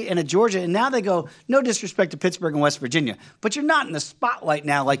at SC and at Georgia, and now they go, no disrespect to Pittsburgh and West Virginia, but you're not in the spotlight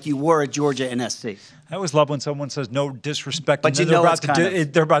now like you were at Georgia and SC. I always love when someone says no disrespect, but and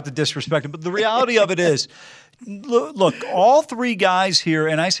they're about to disrespect it. But the reality of it is, look, all 3 guys here,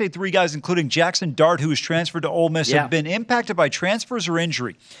 and I say 3 guys including Jackson Dart, who was transferred to Ole Miss, have been impacted by transfers or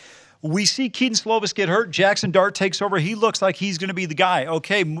injury. We see Keaton Slovis get hurt. Jackson Dart takes over. He looks like he's going to be the guy.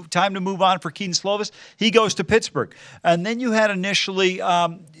 Okay, time to move on for Keaton Slovis. He goes to Pittsburgh. And then you had initially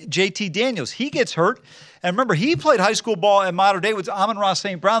JT Daniels. He gets hurt. And remember, he played high school ball at Mater Dei with Amon-Ra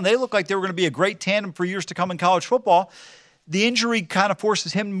St. Brown. They look like they were going to be a great tandem for years to come in college football. The injury kind of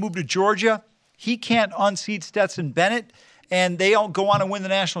forces him to move to Georgia. He can't unseat Stetson Bennett, and they all go on and win the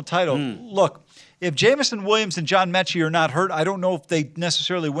national title. Look, if Jamison Williams and John Mechie are not hurt, I don't know if they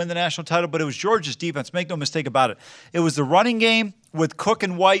necessarily win the national title, but it was Georgia's defense. Make no mistake about it. It was the running game with Cook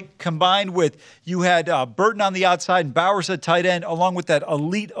and White combined with you had Burton on the outside and Bowers at tight end, along with that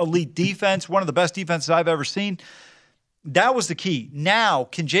elite defense, one of the best defenses I've ever seen. That was the key. Now,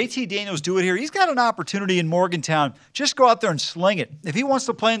 can JT Daniels do it here? He's got an opportunity in Morgantown. Just go out there and sling it. If he wants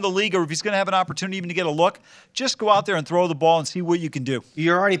to play in the league or if he's going to have an opportunity even to get a look, just go out there and throw the ball and see what you can do.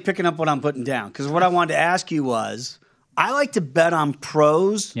 You're already picking up what I'm putting down because what I wanted to ask you was I like to bet on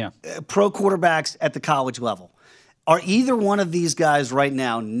pros, pro quarterbacks at the college level. Are either one of these guys right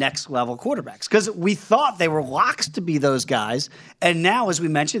now next-level quarterbacks? Because we thought they were locks to be those guys, and now, as we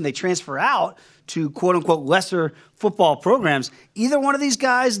mentioned, they transfer out to quote-unquote lesser football programs. Either one of these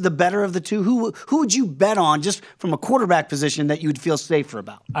guys, the better of the two, who would you bet on just from a quarterback position that you would feel safer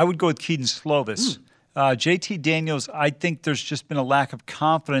about? I would go with Keaton Slovis. JT Daniels, I think there's just been a lack of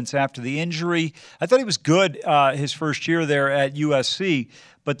confidence after the injury. I thought he was good his first year there at USC,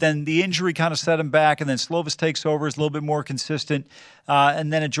 but then the injury kind of set him back, and then Slovis takes over, is a little bit more consistent,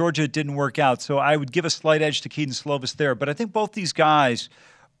 and then at Georgia it didn't work out. So I would give a slight edge to Keaton Slovis there. But I think both these guys,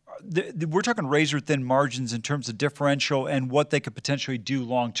 we're talking razor-thin margins in terms of differential and what they could potentially do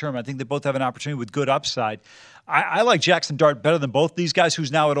long-term. I think they both have an opportunity with good upside. I like Jackson Dart better than both these guys,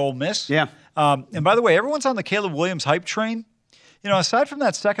 who's now at Ole Miss. Yeah. And by the way, everyone's on the Caleb Williams hype train. You know, aside from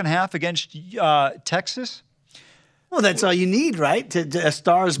that second half against Texas. Well, that's all you need, right? To A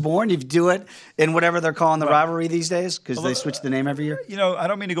Star is Born. You do it in whatever they're calling the rivalry these days because they switch the name every year. You know, I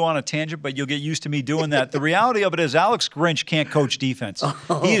don't mean to go on a tangent, but you'll get used to me doing that. The reality of it is Alex Grinch can't coach defense.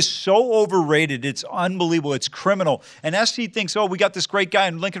 He is so overrated. It's unbelievable. It's criminal. And SC thinks, we got this great guy,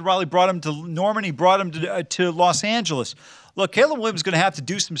 and Lincoln Riley brought him to Norman. He brought him to Los Angeles. Look, Caleb Williams is going to have to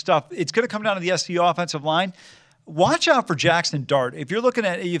do some stuff. It's going to come down to the SC offensive line. Watch out for Jackson Dart. If you're looking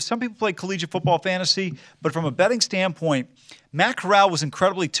at, if some people play collegiate football fantasy, but from a betting standpoint, Matt Corral was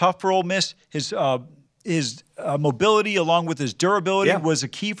incredibly tough for Ole Miss. His mobility along with his durability was a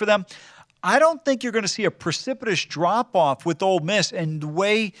key for them. I don't think you're going to see a precipitous drop-off with Ole Miss and the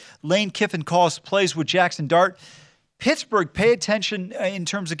way Lane Kiffin calls plays with Jackson Dart. Pittsburgh, pay attention in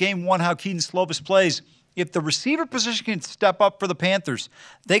terms of game one, how Keaton Slovis plays. If the receiver position can step up for the Panthers,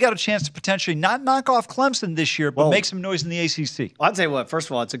 they got a chance to potentially not knock off Clemson this year, but make some noise in the ACC. Well, I'll tell you what, first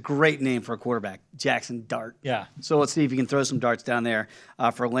of all, it's a great name for a quarterback, Jackson Dart. Yeah. So let's see if you can throw some darts down there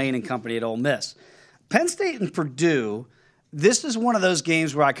for Lane and company at Ole Miss. Penn State and Purdue, this is one of those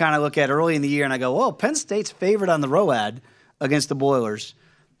games where I kind of look at early in the year and I go, Penn State's favored on the ROAD against the Boilers.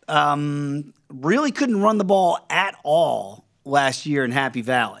 Really couldn't run the ball at all last year in Happy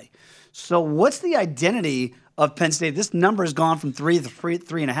Valley. So what's the identity of Penn State? This number has gone from 3 to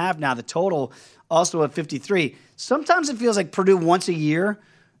 3.5 now, the total also at 53. Sometimes it feels like Purdue once a year,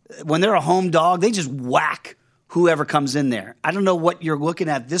 when they're a home dog, they just whack whoever comes in there. I don't know what you're looking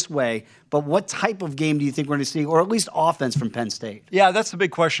at this way, but what type of game do you think we're going to see, or at least offense from Penn State? Yeah, that's the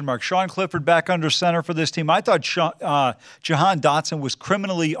big question mark. Sean Clifford back under center for this team. I thought Jahan Dotson was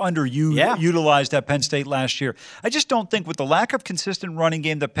criminally underutilized at Penn State last year. I just don't think with the lack of consistent running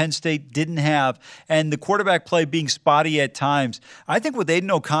game that Penn State didn't have and the quarterback play being spotty at times, I think with Aiden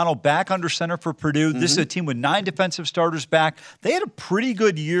O'Connell back under center for Purdue, this is a team with 9 defensive starters back. They had a pretty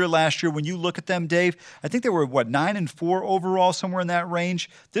good year last year when you look at them, Dave. I think they were, 9-4 overall, somewhere in that range.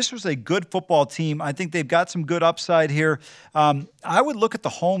 This was a good football team. I think they've got some good upside here. I would look at the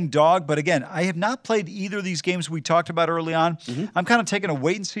home dog, but again, I have not played either of these games we talked about early on. I'm kind of taking a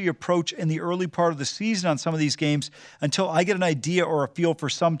wait-and-see approach in the early part of the season on some of these games until I get an idea or a feel for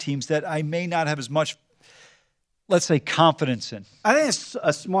some teams that I may not have as much, let's say, confidence in. I think it's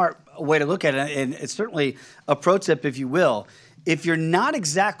a smart way to look at it, and it's certainly a pro tip, if you will. If you're not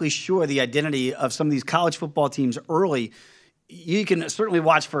exactly sure the identity of some of these college football teams early, you can certainly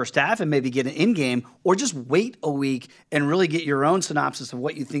watch first half and maybe get an in-game, or just wait a week and really get your own synopsis of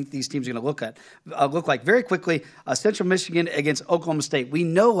what you think these teams are going to look like. Very quickly, Central Michigan against Oklahoma State. We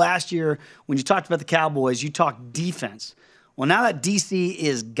know last year when you talked about the Cowboys, you talked defense. Well, now that DC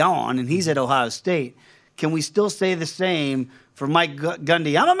is gone and he's at Ohio State, can we still say the same for Mike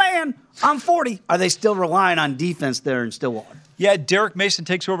Gundy? I'm a man. I'm 40. Are they still relying on defense there in Stillwater? Yeah, Derek Mason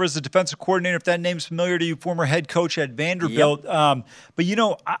takes over as the defensive coordinator, if that name's familiar to you, former head coach at Vanderbilt. Yep. But,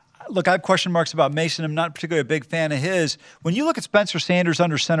 look, I have question marks about Mason. I'm not particularly a big fan of his. When you look at Spencer Sanders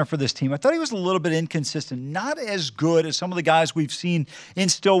under center for this team, I thought he was a little bit inconsistent, not as good as some of the guys we've seen in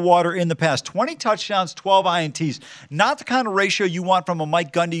Stillwater in the past. 20 touchdowns, 12 INTs. Not the kind of ratio you want from a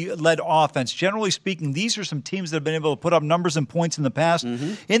Mike Gundy-led offense. Generally speaking, these are some teams that have been able to put up numbers and points in the past.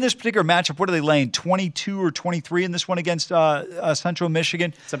 In this particular matchup, what are they laying? 22 or 23 in this one against Central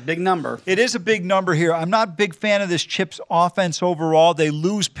Michigan? It's a big number. It is a big number here. I'm not a big fan of this Chips offense overall. They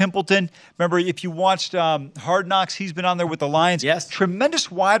lose Pimpleton. Remember, if you watched Hard Knocks, he's been on there with the Lions. Yes. Tremendous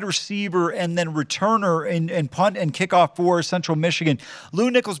wide receiver and then returner and punt and kickoff for Central Michigan.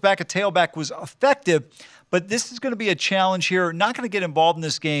 Lou Nichols back at tailback was effective, but this is going to be a challenge here. Not going to get involved in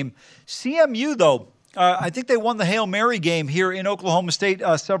this game. CMU, though, I think they won the Hail Mary game here in Oklahoma State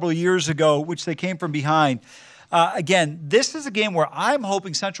several years ago, which they came from behind. Again, this is a game where I'm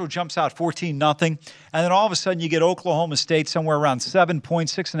hoping Central jumps out 14-0, and then all of a sudden you get Oklahoma State somewhere around 7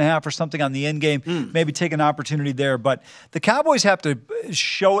 points, 6.5 or something on the end game. Maybe take an opportunity there. But the Cowboys have to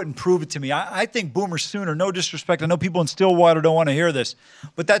show it and prove it to me. I think Boomer Sooner, no disrespect, I know people in Stillwater don't want to hear this,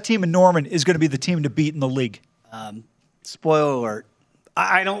 but that team in Norman is going to be the team to beat in the league. Spoiler alert.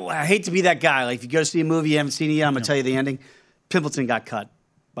 I hate to be that guy. Like, if you go to see a movie you haven't seen it yet, I'm going to tell you the ending. Pimpleton got cut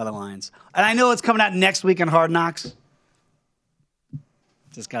by the Lions. And I know it's coming out next week on Hard Knocks.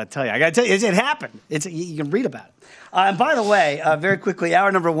 Just got to tell you. I got to tell you, it happened. You can read about it. And by the way, very quickly, hour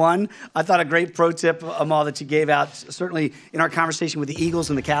number 1, I thought a great pro tip, Amal, that you gave out, certainly in our conversation with the Eagles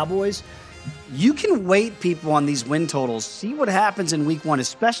and the Cowboys. You can weight people on these win totals. See what happens in week 1,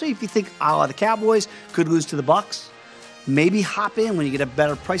 especially if you think, the Cowboys could lose to the Bucs. Maybe hop in when you get a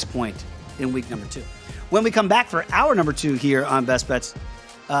better price point in week number 2. When we come back for hour number 2 here on Best Bets,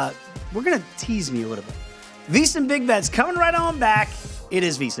 we're going to tease me a little bit. VSiN Big Bets coming right on back. It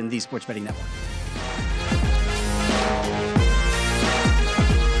is VSiN, the Sports Betting Network.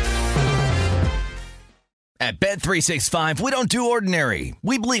 At Bet365, we don't do ordinary.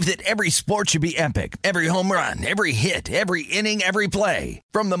 We believe that every sport should be epic. Every home run, every hit, every inning, every play.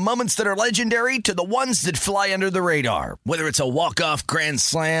 From the moments that are legendary to the ones that fly under the radar. Whether it's a walk-off grand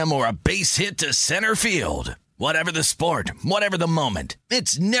slam or a base hit to center field. Whatever the sport, whatever the moment,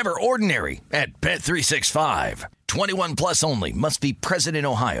 it's never ordinary at Bet365. 21 plus only. Must be present in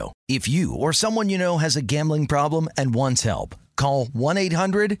Ohio. If you or someone you know has a gambling problem and wants help, call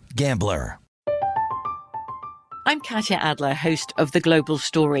 1-800-GAMBLER. I'm Katya Adler, host of The Global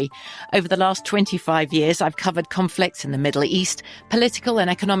Story. Over the last 25 years, I've covered conflicts in the Middle East, political and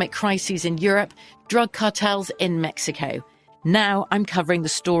economic crises in Europe, drug cartels in Mexico. Now I'm covering the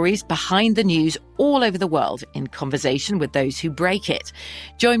stories behind the news all over the world in conversation with those who break it.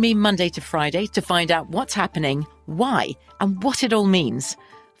 Join me Monday to Friday to find out what's happening, why, and what it all means.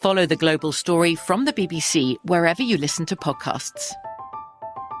 Follow The Global Story from the BBC wherever you listen to podcasts.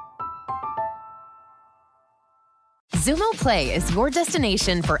 Xumo Play is your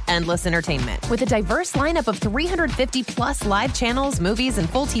destination for endless entertainment. With a diverse lineup of 350 plus live channels, movies, and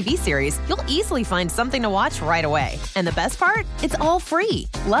full TV series, you'll easily find something to watch right away. And the best part? It's all free.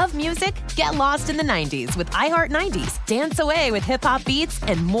 Love music? Get lost in the 90s with iHeart 90s, dance away with hip-hop beats,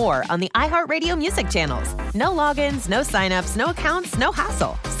 and more on the iHeartRadio music channels. No logins, no signups, no accounts, no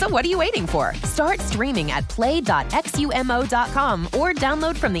hassle. So what are you waiting for? Start streaming at play.xumo.com or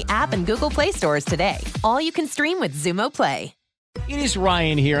download from the app and Google Play stores today. All you can stream with Xumo Play. It is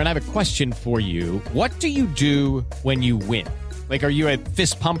Ryan here, and I have a question for you. What do you do when you win? Like, are you a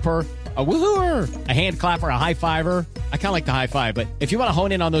fist pumper, a woohooer, a hand clapper, a high fiver? I kind of like the high five, but if you want to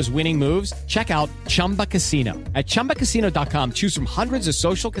hone in on those winning moves, check out Chumba Casino. At ChumbaCasino.com, choose from hundreds of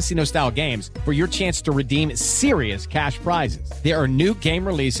social casino-style games for your chance to redeem serious cash prizes. There are new game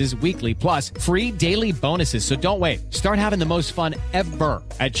releases weekly, plus free daily bonuses, so don't wait. Start having the most fun ever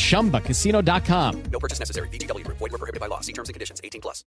at ChumbaCasino.com. No purchase necessary. VGW Group. Void where prohibited by law. See terms and conditions. 18+.